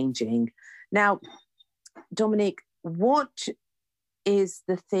rapidly changing. Now, Dominic, what is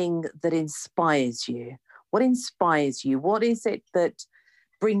the thing that inspires you? What inspires you? What is it that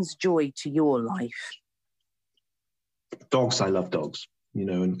brings joy to your life? Dogs. I love dogs.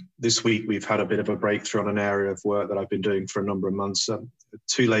 And this week we've had a bit of a breakthrough on an area of work that I've been doing for a number of months.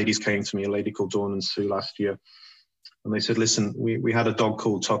 Two ladies came to me, a lady called Dawn and Sue last year, and they said, listen, we had a dog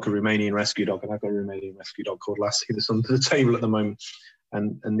called Tok, a Romanian rescue dog, and I've got a Romanian rescue dog called Lassie that's under the table at the moment.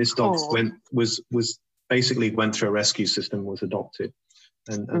 And this dog was basically went through a rescue system, was adopted.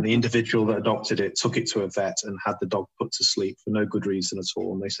 And the individual that adopted it took it to a vet and had the dog put to sleep for no good reason at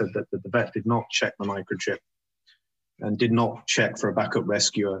all. And they said that the vet did not check the microchip and did not check for a backup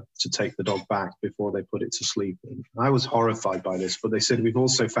rescuer to take the dog back before they put it to sleep. And I was horrified by this, but they said, we've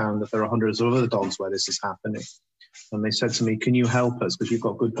also found that there are hundreds of other dogs where this is happening. And they said to me, can you help us? Because you've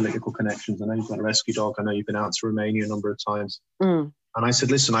got good political connections. I know you've got a rescue dog. I know you've been out to Romania a number of times. And I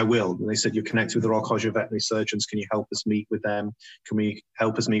said, listen, I will. And they said, you're connected with the Royal College of Veterinary Surgeons. Can you help us meet with them? Can we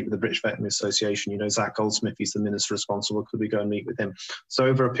help us meet with the British Veterinary Association? Zach Goldsmith, he's the minister responsible. Could we go and meet with him? So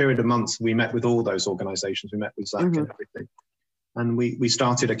over a period of months, we met with all those organisations. We met with Zach and everything. And we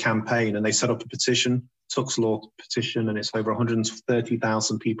started a campaign, and they set up a petition, Tuk's Law petition, and it's over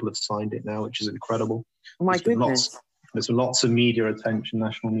 130,000 people have signed it now, which is incredible. Oh my goodness. There's lots of media attention,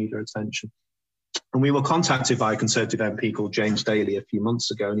 national media attention. And we were contacted by a Conservative MP called James Daly a few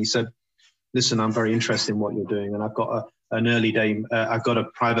months ago, and he said, listen, I'm very interested in what you're doing, and I've got I've got a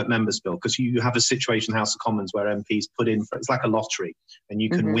private members bill, because you have a situation in House of Commons where MPs put in for, it's like a lottery, and you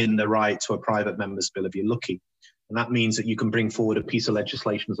can win the right to a private members bill if you're lucky. And that means that you can bring forward a piece of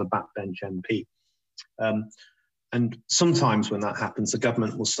legislation as a backbench MP. And sometimes when that happens, the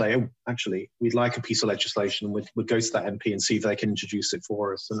government will say, oh, actually, we'd like a piece of legislation. We'd go to that MP and see if they can introduce it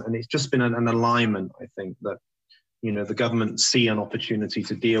for us. And it's just been an alignment, I think, that, the government see an opportunity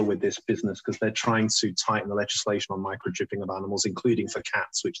to deal with this business, because they're trying to tighten the legislation on microchipping of animals, including for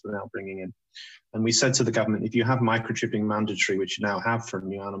cats, which they're now bringing in. And we said to the government, if you have microchipping mandatory, which you now have for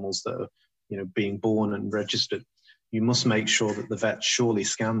new animals that are, being born and registered, you must make sure that the vets surely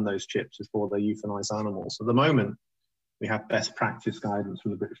scan those chips before they euthanize animals. At the moment, we have best practice guidance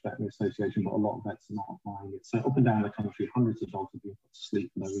from the British Veterinary Association, but a lot of vets are not applying it. So up and down the country, hundreds of dogs have been put to sleep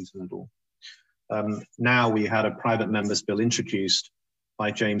for no reason at all. Now we had a private members bill introduced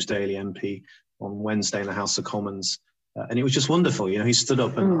by James Daly MP on Wednesday in the House of Commons. And it was just wonderful. He stood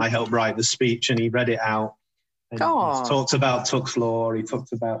up and I helped write the speech, and he read it out. And he talked about Tuk's Law. He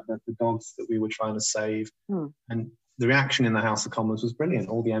talked about the dogs that we were trying to save. And the reaction in the House of Commons was brilliant.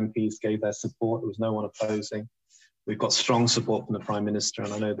 All the MPs gave their support. There was no one opposing. We've got strong support from the Prime Minister,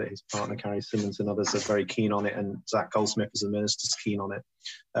 and I know that his partner, Carrie Symonds, and others are very keen on it, and Zach Goldsmith as the Minister is keen on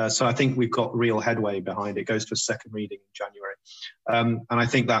it. So I think we've got real headway behind it. It goes to a second reading in January. And I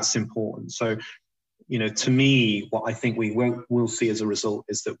think that's important. So, to me, what I think we will see as a result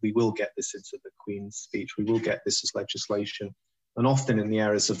is that we will get this into the Queen's speech. We will get this as legislation. And often in the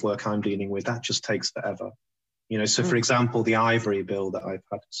areas of work I'm dealing with, that just takes forever. So for example, the Ivory Bill that I've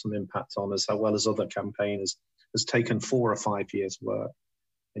had some impact on, as well as other campaigners, has taken 4 or 5 years' work.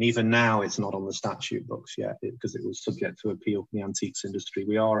 And even now, it's not on the statute books yet, because it was subject to appeal from the antiques industry.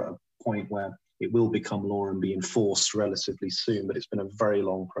 We are at a point where it will become law and be enforced relatively soon, but it's been a very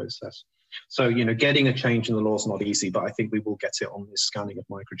long process. So, getting a change in the law is not easy, but I think we will get it on this scanning of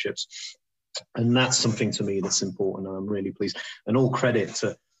microchips. And that's something to me that's important, and I'm really pleased. And all credit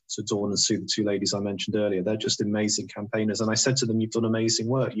to Dawn and Sue, the two ladies I mentioned earlier. They're just amazing campaigners. And I said to them, you've done amazing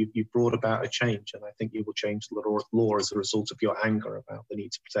work. You've brought about a change. And I think you will change the law as a result of your anger about the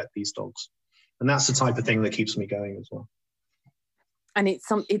need to protect these dogs. And that's the type of thing that keeps me going as well. And it's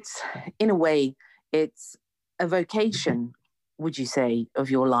in a way, it's a vocation would you say, of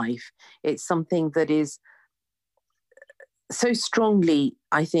your life. It's something that is so strongly,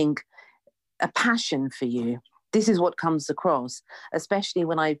 I think, a passion for you. This is what comes across, especially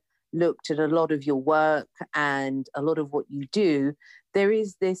when I looked at a lot of your work and a lot of what you do. There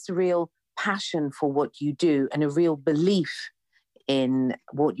is this real passion for what you do and a real belief in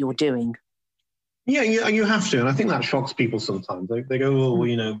what you're doing. Yeah, you have to. And I think that shocks people sometimes. They go, oh, well,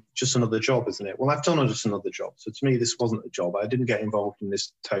 you know, just another job, isn't it? Well, I've done just another job. So to me, this wasn't a job. I didn't get involved in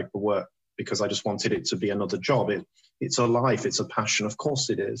this type of work because I just wanted it to be another job. It's a life. It's a passion. Of course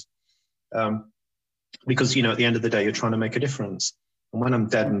it is. Because, you know, at the end of the day, you're trying to make a difference. And when I'm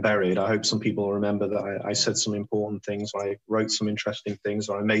dead and buried, I hope some people remember that I said some important things, or I wrote some interesting things,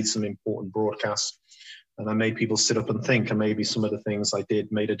 or I made some important broadcasts. And I made people sit up and think, and maybe some of the things I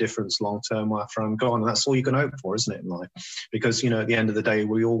did made a difference long term after I'm gone. And that's all you can hope for, isn't it, in life? Because, you know, at the end of the day,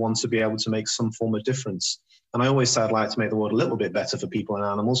 we all want to be able to make some form of difference. And I always say I'd like to make the world a little bit better for people and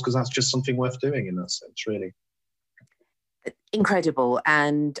animals, because that's just something worth doing in that sense, really. Incredible.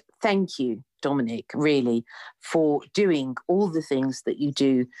 And thank you, Dominic, really, for doing all the things that you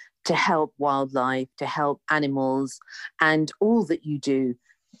do to help wildlife, to help animals, and all that you do,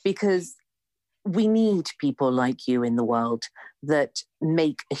 because we need people like you in the world that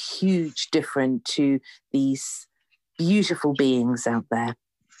make a huge difference to these beautiful beings out there.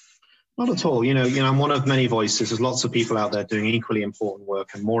 Not at all. You know, I'm one of many voices. There's lots of people out there doing equally important work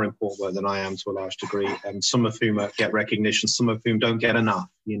and more important work than I am to a large degree, and some of whom get recognition, some of whom don't get enough,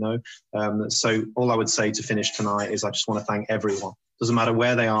 you know. So all I would say to finish tonight is I just want to thank everyone. Doesn't matter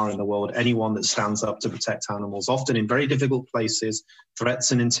where they are in the world, anyone that stands up to protect animals, often in very difficult places,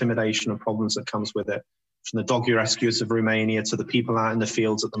 threats and intimidation and problems that comes with it. From the doggy rescuers of Romania to the people out in the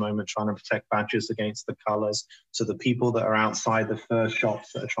fields at the moment trying to protect badgers against the colours, to the people that are outside the fur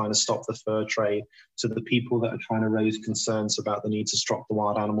shops that are trying to stop the fur trade, to the people that are trying to raise concerns about the need to stop the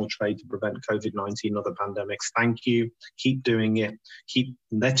wild animal trade to prevent COVID-19 and other pandemics. Thank you. Keep doing it. Keep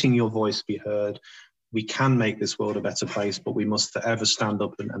letting your voice be heard. We can make this world a better place, but we must forever stand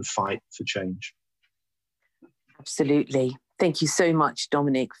up and fight for change. Absolutely. Thank you so much,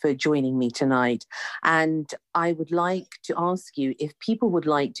 Dominic, for joining me tonight. And I would like to ask you, if people would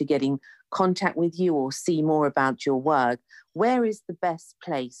like to get in contact with you or see more about your work, where is the best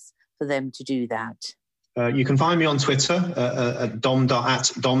place for them to do that? You can find me on Twitter at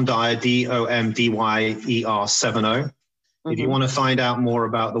domdyer, DOMDYER70. If you want to find out more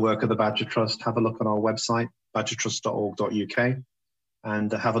about the work of the Badger Trust, have a look on our website, badgertrust.org.uk,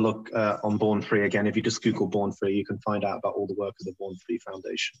 and have a look on Born Free. Again, if you just Google Born Free, you can find out about all the work of the Born Free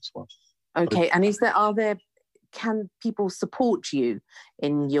Foundation as well. Okay, and can people support you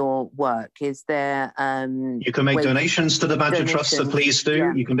in your work? Is there you can make donations to the Badger Trust, so please do.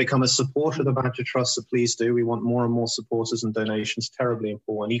 Yeah. You can become a supporter of the Badger Trust, so please do. We want more and more supporters, and donations terribly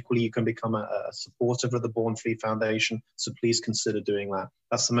important. Equally, you can become a supporter of the Born Free Foundation, so please consider doing that.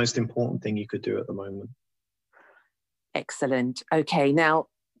 That's the most important thing you could do at the moment. Excellent. Okay, now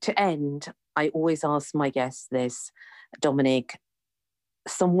to end, I always ask my guests this, Dominic,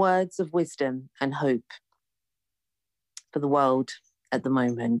 some words of wisdom and hope for the world at the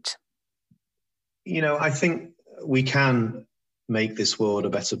moment. You know, I think we can make this world a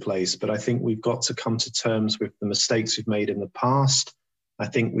better place, but I think we've got to come to terms with the mistakes we've made in the past. I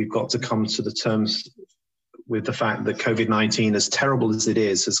think we've got to come to the terms with the fact that COVID-19, as terrible as it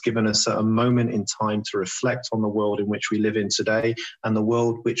is, has given us a moment in time to reflect on the world in which we live in today and the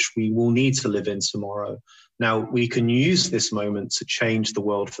world which we will need to live in tomorrow. Now, we can use this moment to change the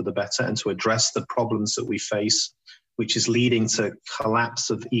world for the better and to address the problems that we face, which is leading to collapse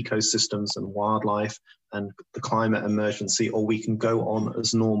of ecosystems and wildlife and the climate emergency, or we can go on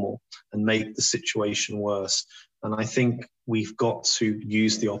as normal and make the situation worse. And I think we've got to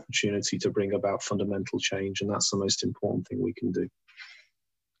use the opportunity to bring about fundamental change, and that's the most important thing we can do.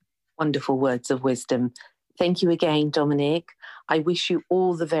 Wonderful words of wisdom. Thank you again, Dominic. I wish you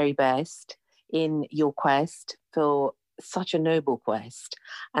all the very best in your quest for such a noble quest.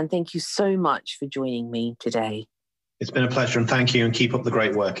 And thank you so much for joining me today. It's been a pleasure, and thank you, and keep up the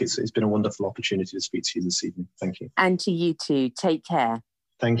great work. It's been a wonderful opportunity to speak to you this evening. Thank you. And to you too. Take care.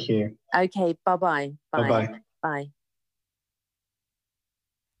 Thank you. Okay, bye-bye. Bye. Bye-bye. Bye.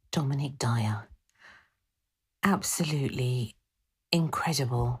 Dominic Dyer. Absolutely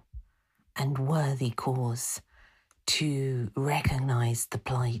incredible and worthy cause to recognise the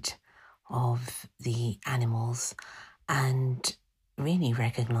plight of the animals and really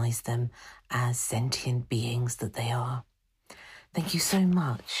recognise them as sentient beings that they are. Thank you so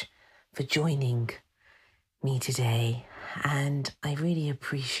much for joining me today, and I really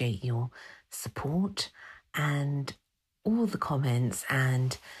appreciate your support and all the comments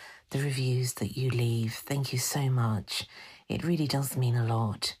and the reviews that you leave. Thank you so much. It really does mean a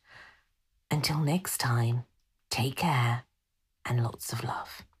lot. Until next time, take care and lots of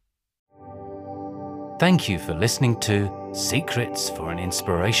love. Thank you for listening to Secrets for an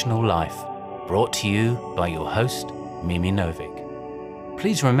Inspirational Life, brought to you by your host, Mimi Novick.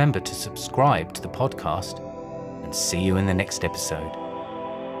 Please remember to subscribe to the podcast and see you in the next episode.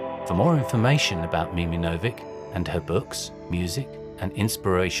 For more information about Mimi Novick and her books, music, and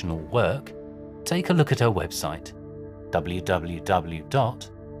inspirational work, take a look at her website,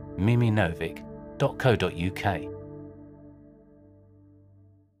 www.miminovick.co.uk.